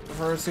up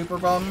for a Super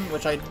Bum,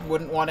 which I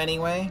wouldn't want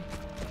anyway.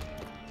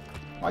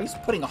 Why are you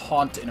putting a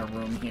Haunt in a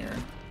room here?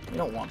 We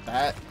don't want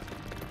that.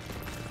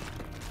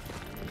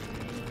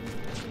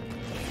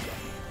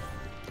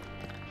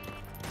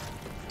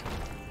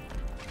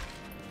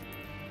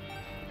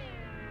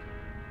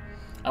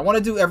 I want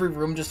to do every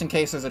room just in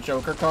case there's a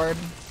Joker card.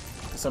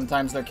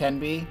 Sometimes there can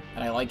be,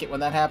 and I like it when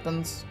that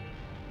happens.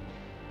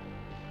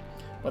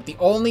 But the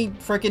only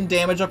freaking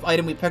damage up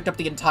item we picked up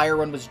the entire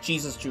run was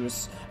Jesus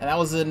Juice, and that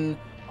was in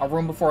a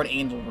room before an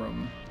Angel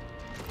room.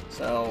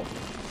 So...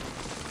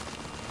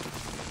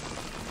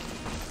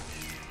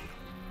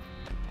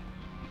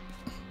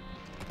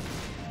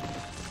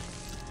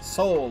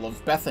 Soul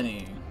of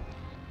Bethany.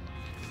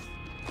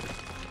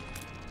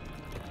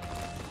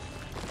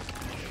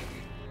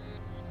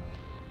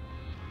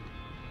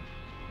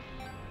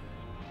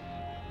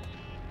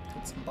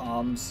 Get some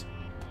bombs.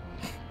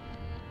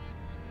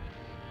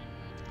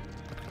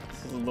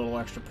 There's a little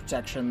extra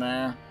protection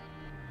there.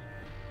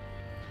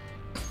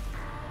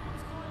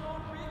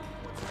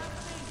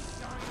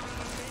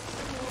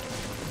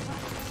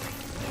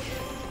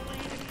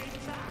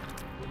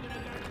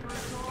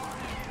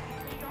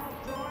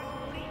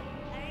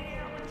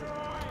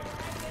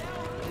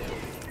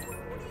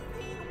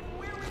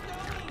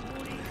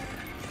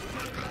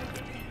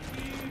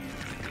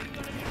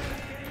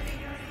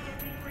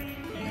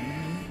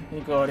 You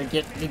gotta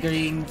get the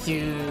green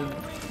cube.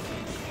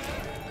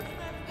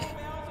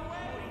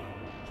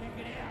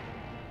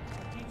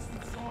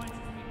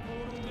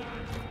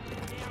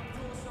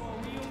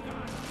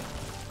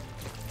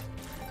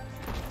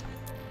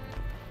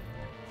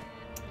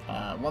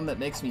 One that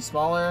makes me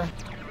smaller.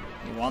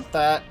 You want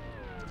that?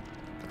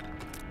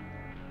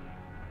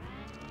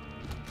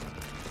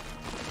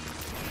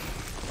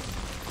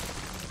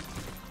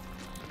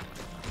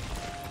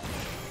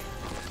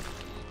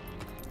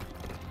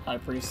 High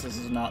Priestess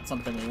is not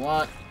something we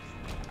want.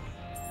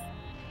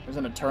 There's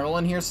an Eternal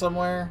in here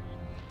somewhere.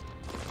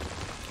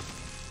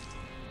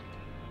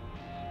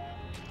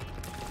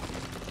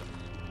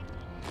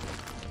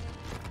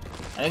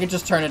 I think it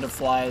just turned into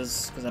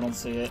flies, because I don't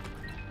see it.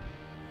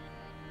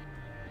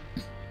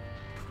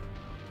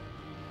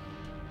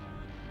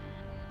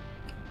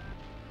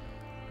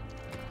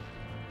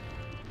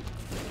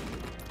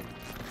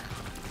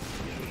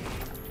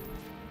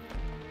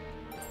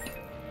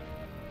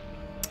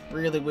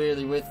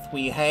 Really wish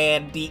we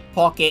had deep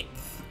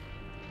pockets.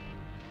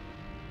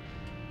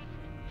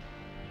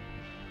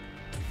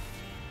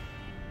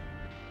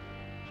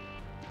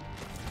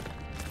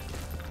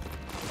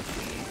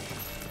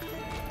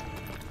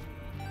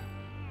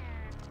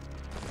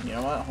 You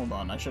know what? Hold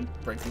on. I should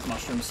break these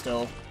mushrooms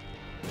still.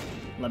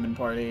 Lemon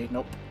Party.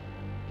 Nope.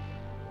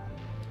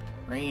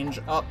 Range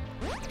up.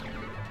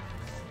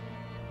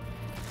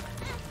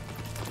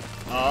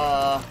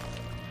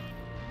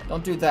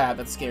 Don't do that.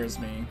 That scares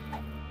me.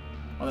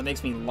 One that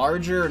makes me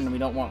larger, and we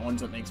don't want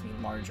ones that makes me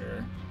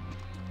larger.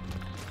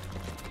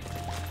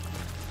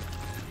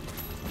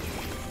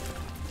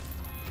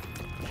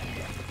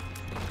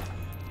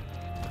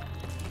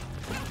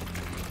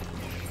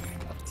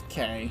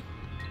 Okay.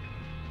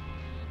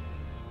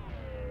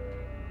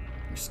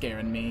 You're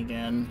scaring me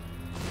again.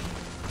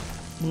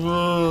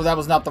 Ooh, that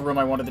was not the room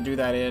I wanted to do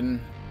that in.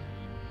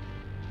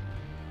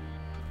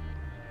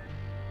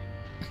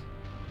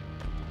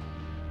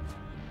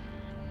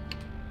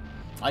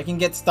 I can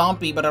get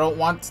Stompy, but I don't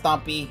want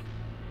Stompy.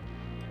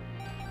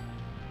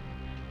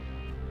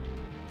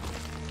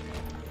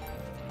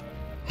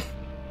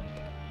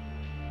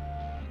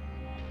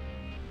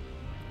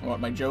 I want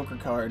my Joker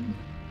card.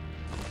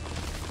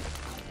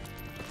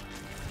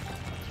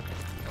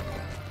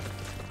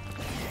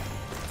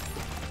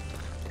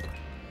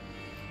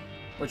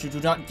 But you do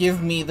not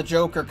give me the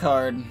Joker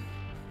card.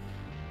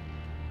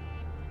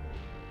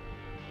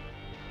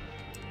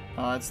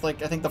 It's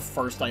like, I think the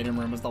first item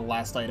room is the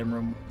last item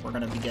room we're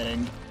gonna be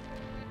getting.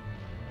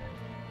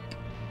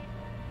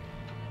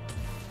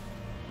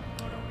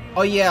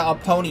 Oh yeah, a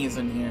pony is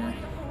in here.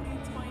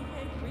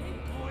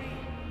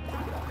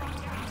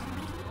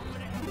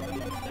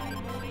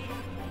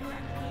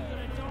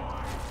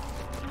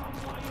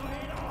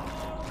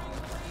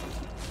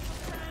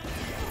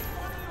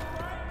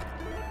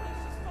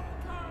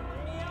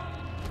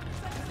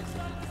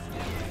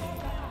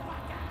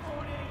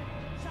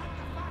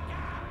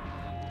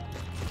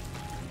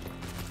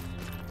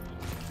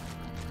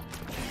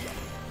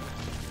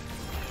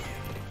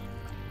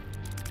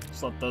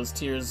 Let those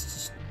tears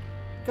just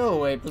go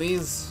away,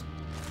 please.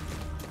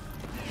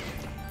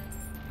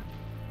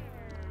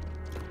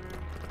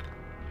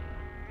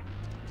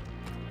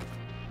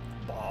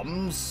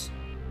 Bombs?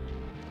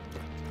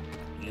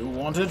 You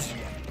want it?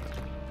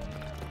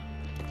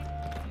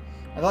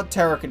 I thought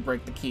Terra could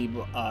break the key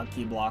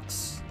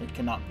blocks. They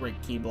cannot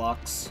break key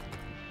blocks.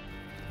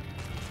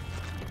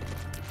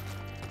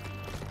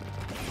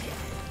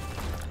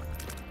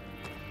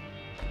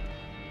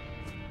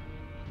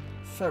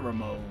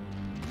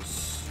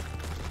 Pheromones.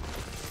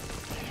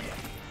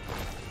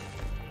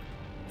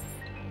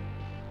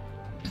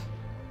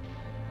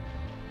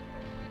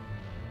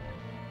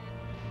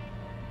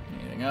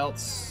 Anything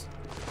else?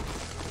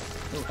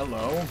 Oh,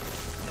 hello.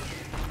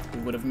 We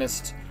would have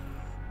missed.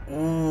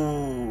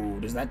 Ooh,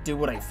 does that do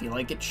what I feel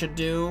like it should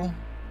do?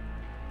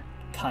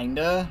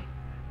 Kinda.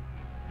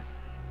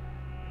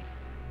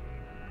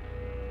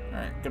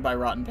 Alright, goodbye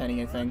Rotten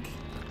Penny, I think.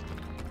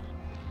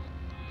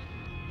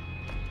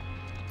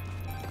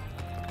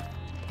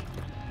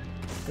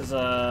 Because,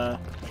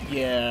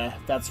 yeah,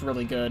 that's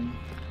really good.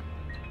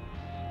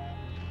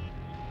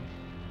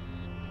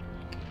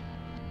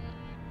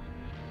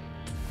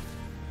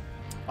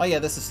 Oh yeah,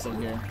 this is still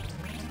here.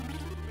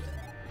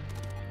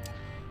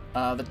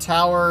 The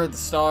Tower, the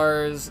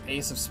Stars,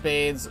 Ace of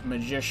Spades,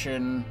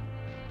 Magician.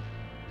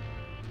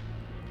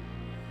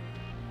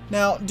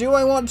 Now, do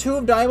I want 2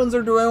 of Diamonds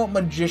or do I want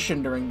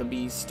Magician during the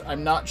Beast?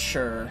 I'm not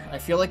sure. I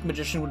feel like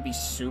Magician would be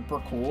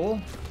super cool.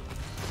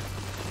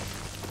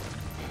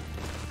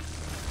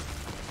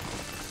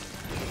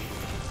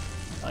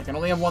 I can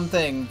only have one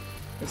thing.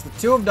 Because the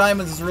 2 of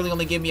Diamonds is really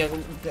only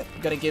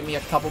gonna give me a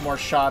couple more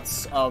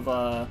shots of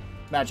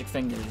Magic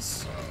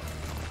Fingers.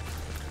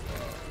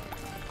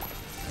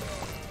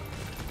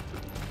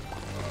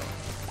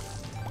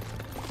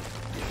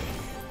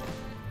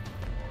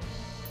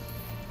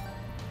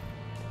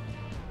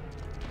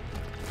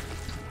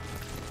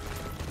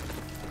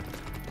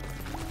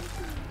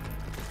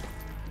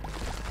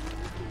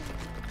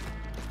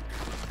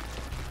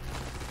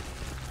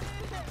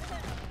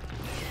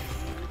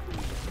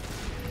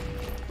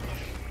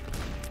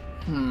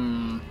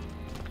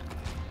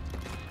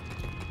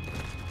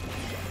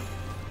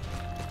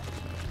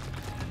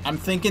 I'm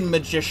thinking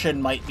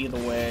Magician might be the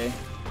way.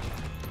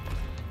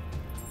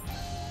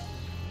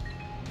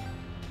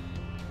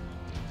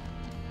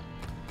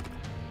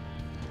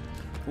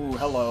 Ooh,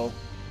 hello.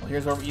 Well,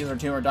 here's where we use our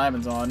 2 more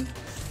diamonds on.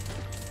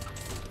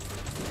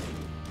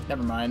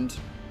 Never mind.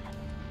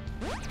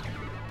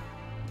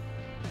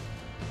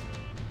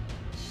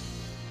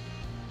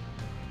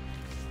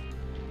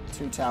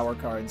 Two tower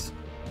cards.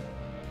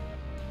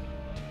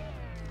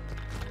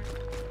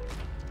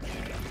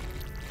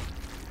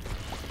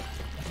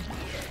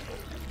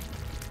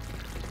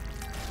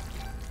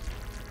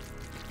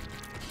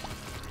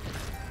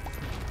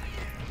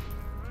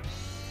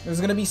 There's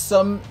gonna be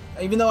some,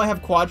 even though I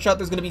have quad shot,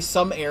 there's gonna be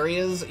some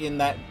areas in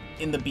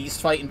the beast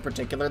fight in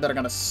particular that are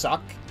gonna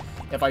suck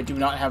if I do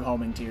not have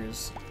homing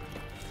tears.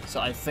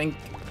 So I think,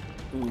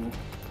 ooh,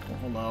 well,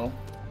 hello.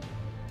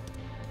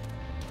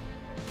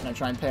 Can I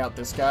try and pay out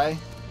this guy?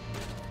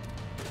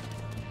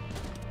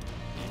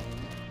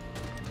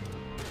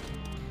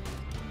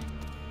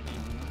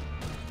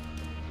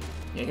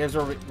 Yeah, here's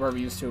where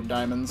we use 2 of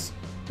diamonds.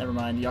 Never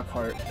mind, Yuck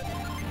Heart.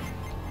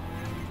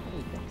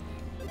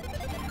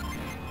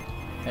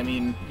 I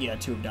mean, yeah,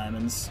 2 of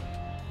diamonds.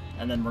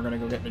 And then we're gonna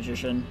go get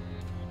Magician.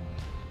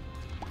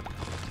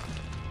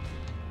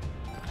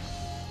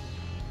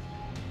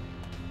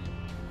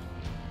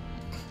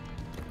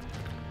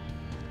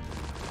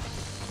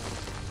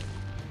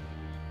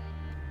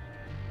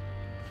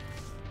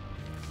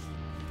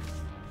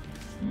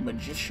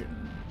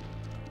 Magician.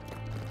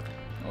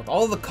 With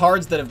all the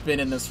cards that have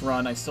been in this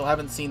run, I still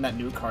haven't seen that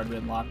new card we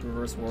unlocked,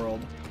 Reverse World.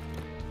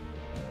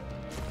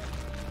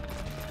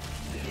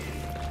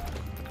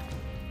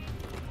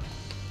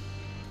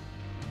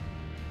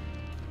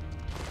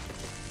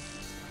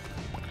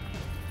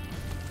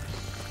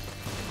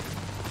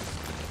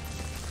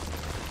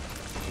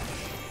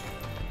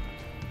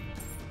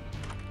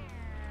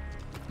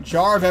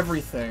 Jar of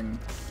Everything.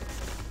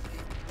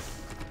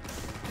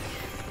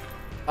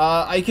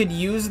 I could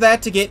use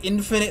that to get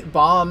infinite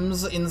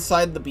bombs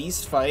inside the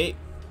beast fight,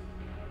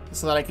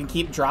 so that I can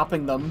keep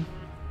dropping them.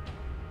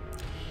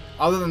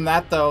 Other than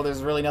that, though,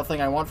 there's really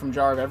nothing I want from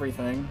Jar of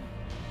Everything.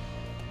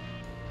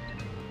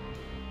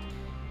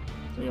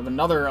 So we have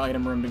another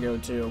item room to go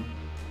to.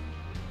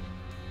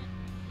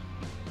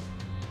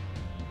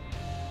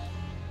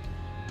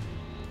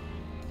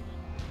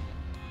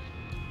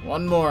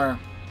 One more.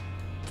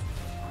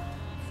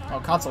 Oh,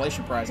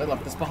 consolation prize. I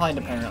left this behind,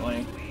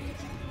 apparently.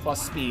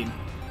 Plus speed.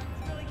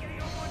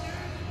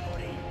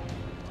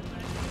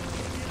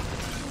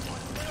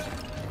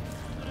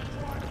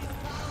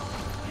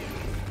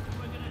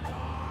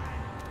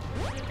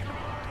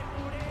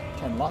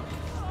 Luck.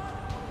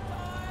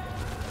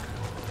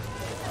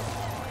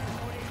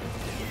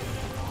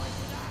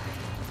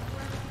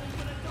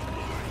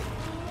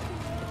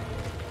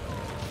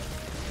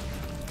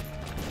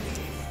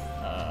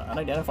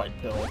 Unidentified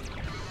pill.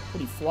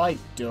 Pretty fly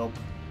dope.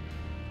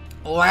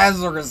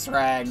 Lazarus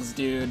rags,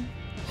 dude.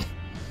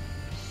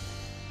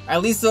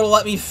 At least it'll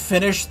let me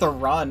finish the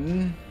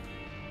run.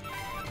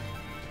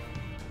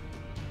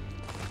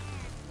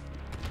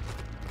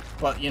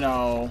 But, you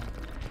know...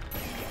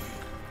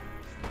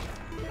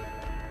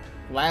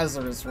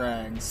 Lazarus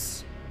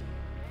rags.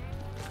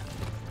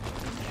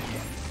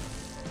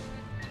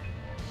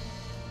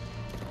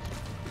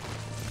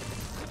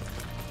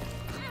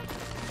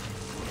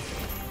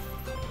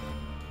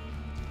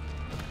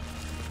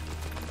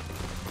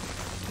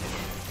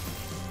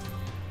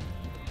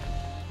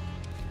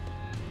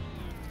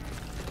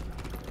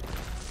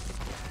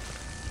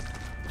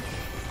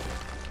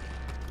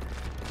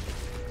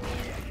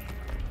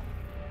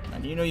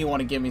 And you know you want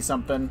to give me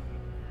something.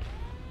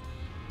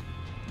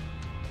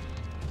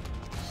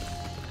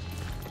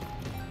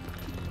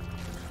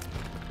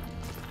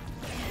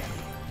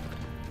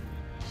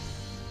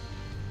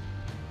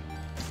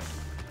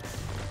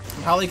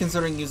 I'm probably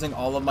considering using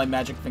all of my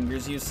Magic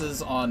Fingers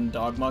uses on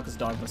Dogma, because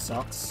Dogma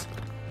sucks.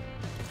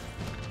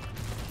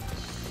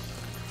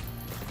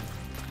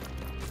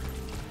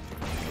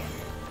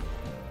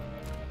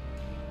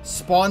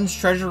 Spawns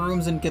treasure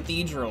rooms in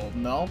Cathedral.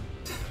 No.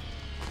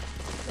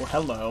 Well,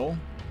 hello.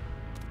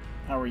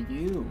 How are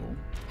you?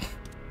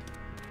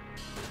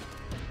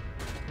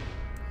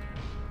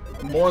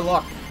 More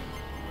luck.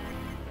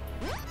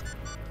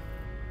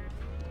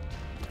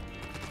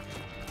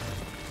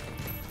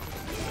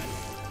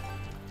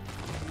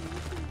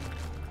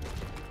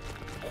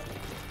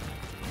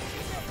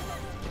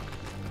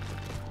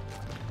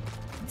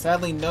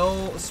 Sadly,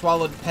 no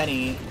swallowed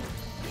penny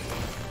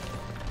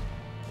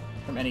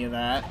from any of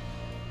that.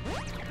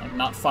 I'm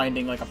not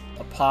finding, like,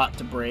 a pot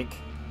to break.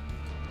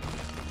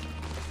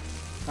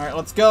 Alright,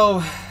 let's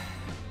go.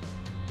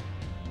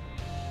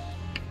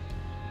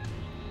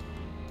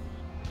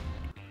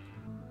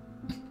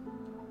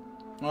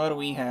 What do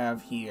we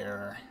have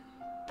here?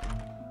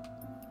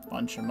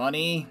 Bunch of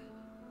money.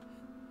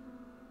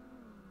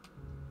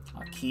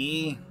 A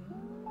key.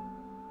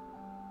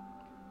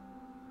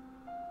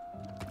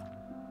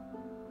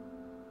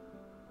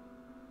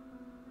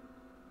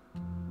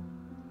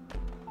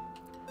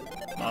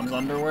 Mom's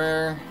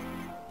underwear.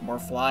 More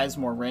flies,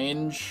 more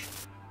range.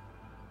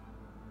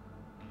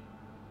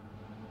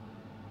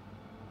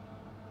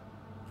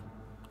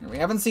 We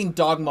haven't seen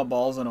Dogma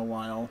balls in a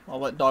while. I'll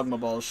let Dogma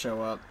balls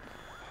show up.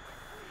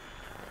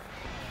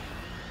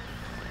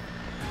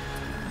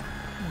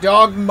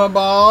 Dogma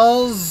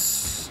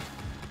balls!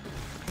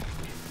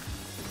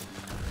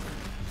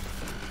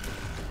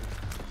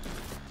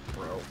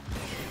 Bro.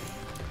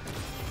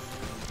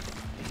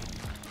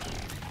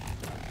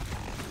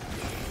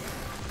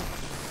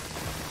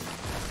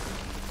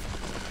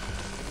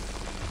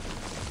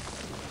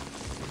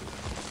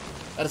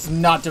 That is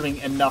not doing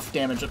enough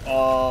damage at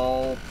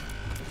all.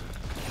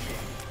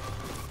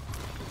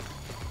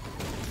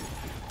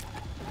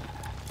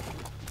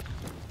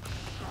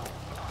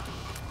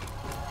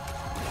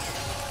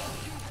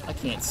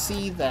 Can't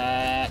see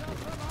that.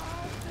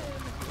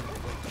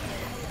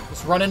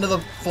 Just run into the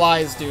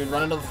flies, dude.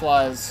 Run into the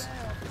flies.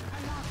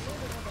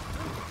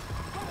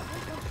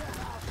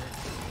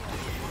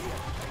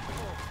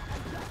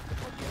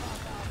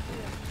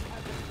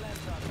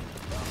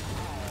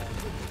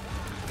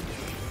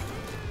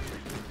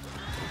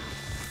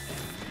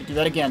 Do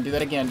that again. Do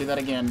that again. Do that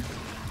again.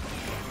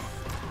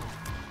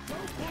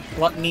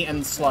 Gluttony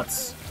and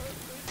sluts.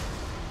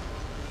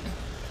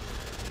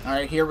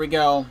 Alright, here we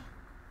go.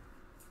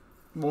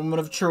 Moment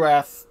of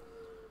Truth.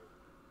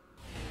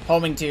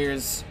 Homing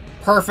tears.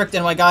 Perfect,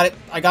 and I got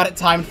it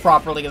timed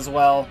properly as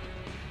well.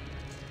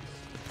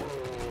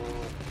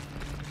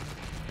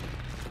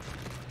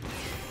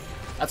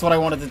 That's what I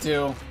wanted to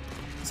do.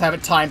 Just have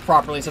it timed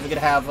properly so we could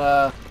have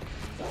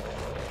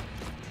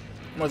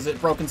what is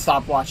it, broken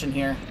stopwatch in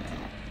here.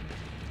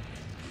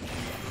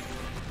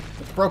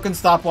 With broken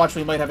stopwatch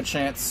we might have a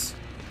chance.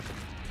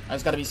 I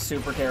just gotta be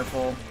super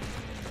careful.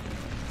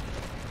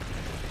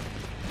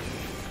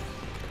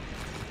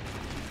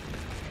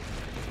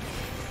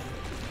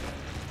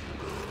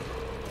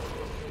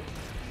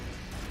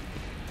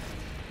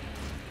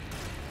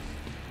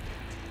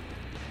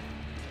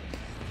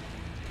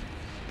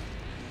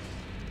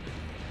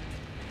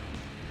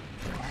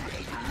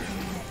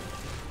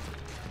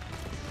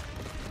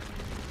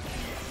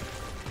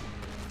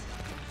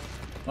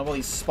 All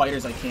these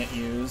spiders I can't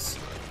use.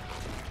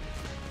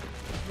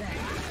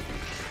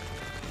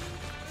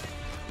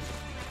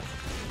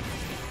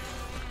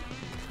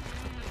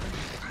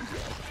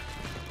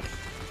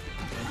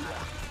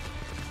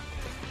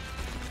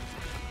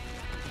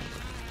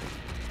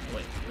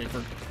 Wait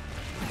for...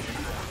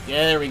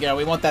 Yeah, there we go.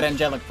 We want that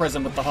angelic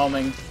prism with the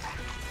homing.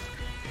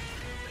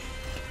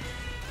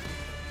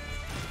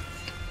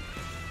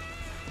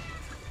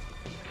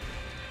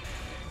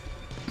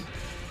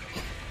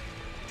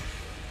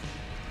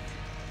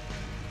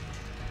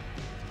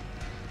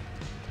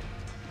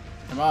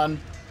 Come on.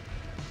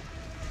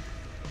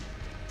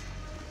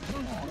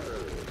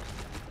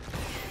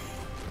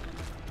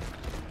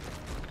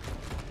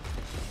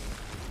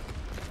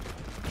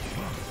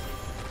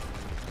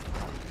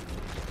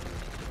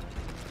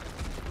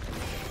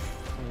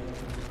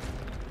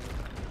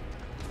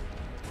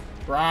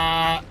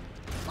 Brah.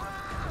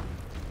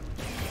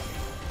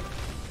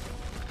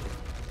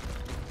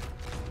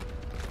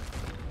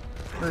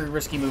 Very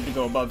risky move to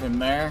go above him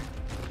there.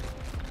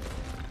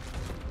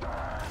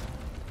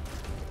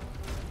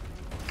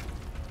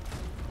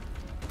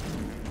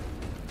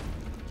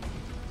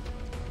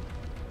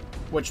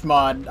 Which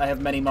mod? I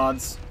have many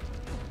mods.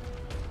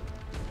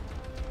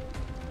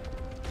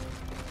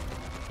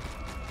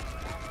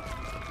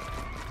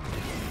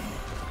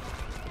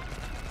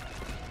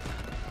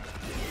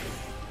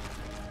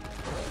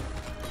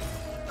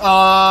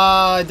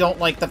 I don't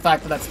like the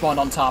fact that that spawned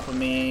on top of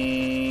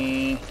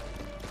me. It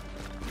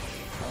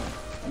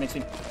makes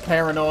me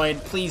paranoid.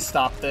 Please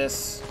stop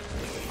this.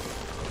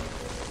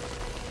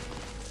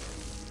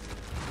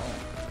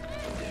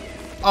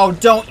 Oh,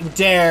 don't you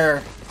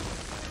dare.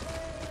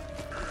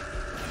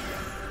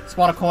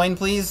 Spawn a coin,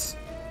 please.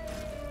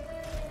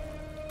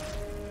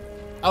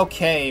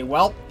 Okay,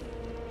 well.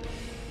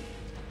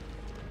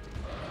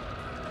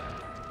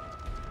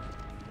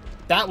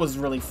 That was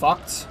really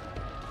fucked.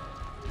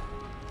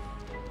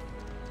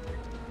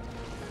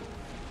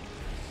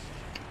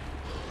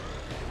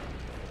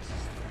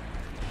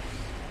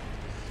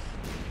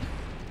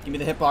 Give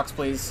me the hitbox,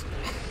 please.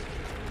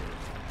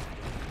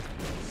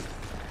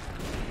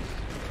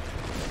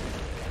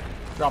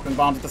 Dropping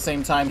bombs at the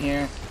same time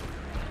here.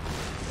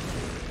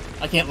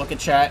 I can't look at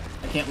chat.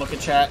 I can't look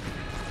at chat.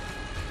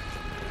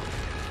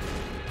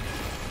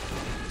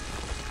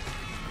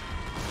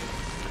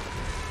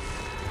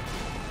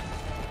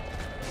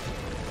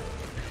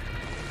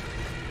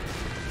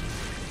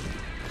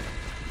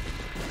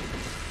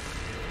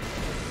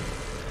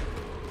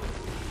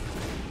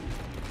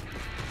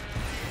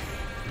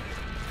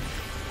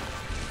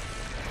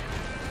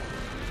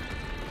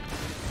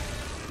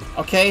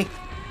 Okay,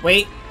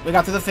 wait, we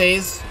got through the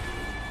phase.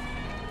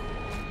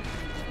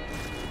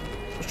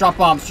 Just drop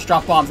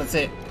bombs, that's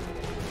it.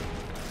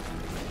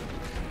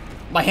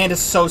 My hand is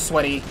so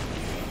sweaty.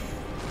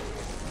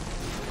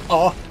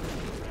 Oh.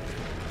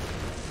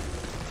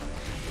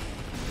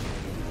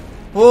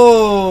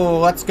 Whoa,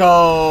 let's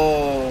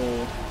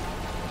go.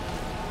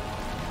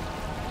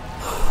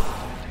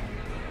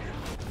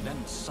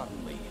 Then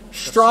suddenly,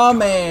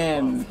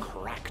 Strawman.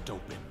 cracked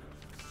open.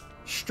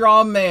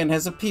 Strawman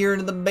has appeared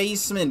in the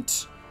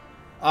basement.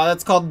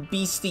 That's called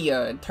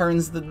Beastia. It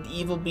turns the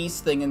evil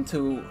beast thing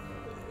into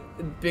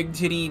big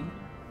titty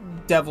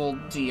devil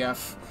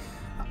GF.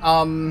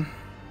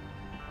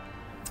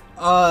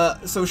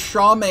 So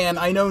Strawman,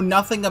 I know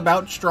nothing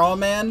about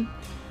Strawman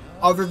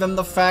other than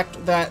the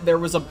fact that there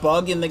was a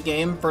bug in the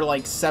game for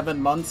like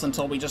 7 months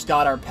until we just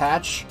got our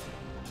patch.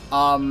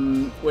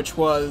 Which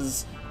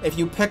was, if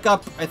you pick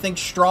up, I think,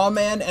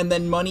 Strawman and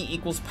then money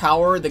equals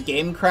power, the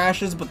game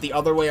crashes, but the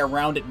other way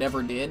around it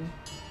never did.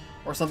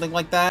 Or something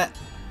like that.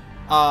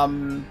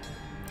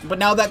 But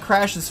now that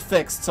crash is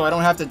fixed, so I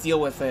don't have to deal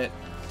with it.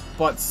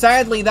 But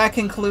sadly, that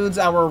concludes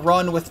our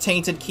run with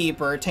Tainted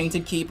Keeper.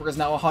 Tainted Keeper is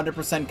now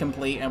 100%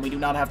 complete, and we do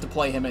not have to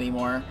play him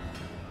anymore.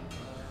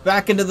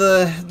 Back into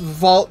the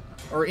vault,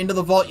 or into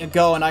the vault you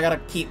go, and I gotta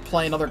keep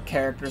playing other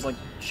characters like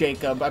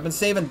Jacob. I've been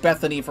saving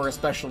Bethany for a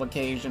special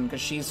occasion,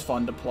 because she's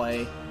fun to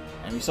play.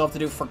 And we still have to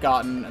do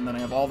Forgotten, and then I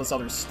have all this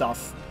other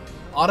stuff.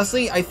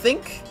 Honestly, I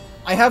think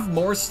I have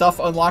more stuff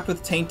unlocked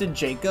with Tainted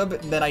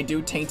Jacob than I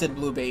do Tainted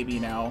Blue Baby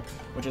now,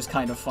 which is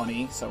kind of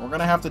funny. So we're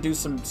gonna have to do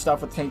some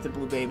stuff with Tainted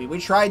Blue Baby. We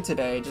tried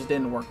today, it just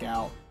didn't work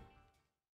out.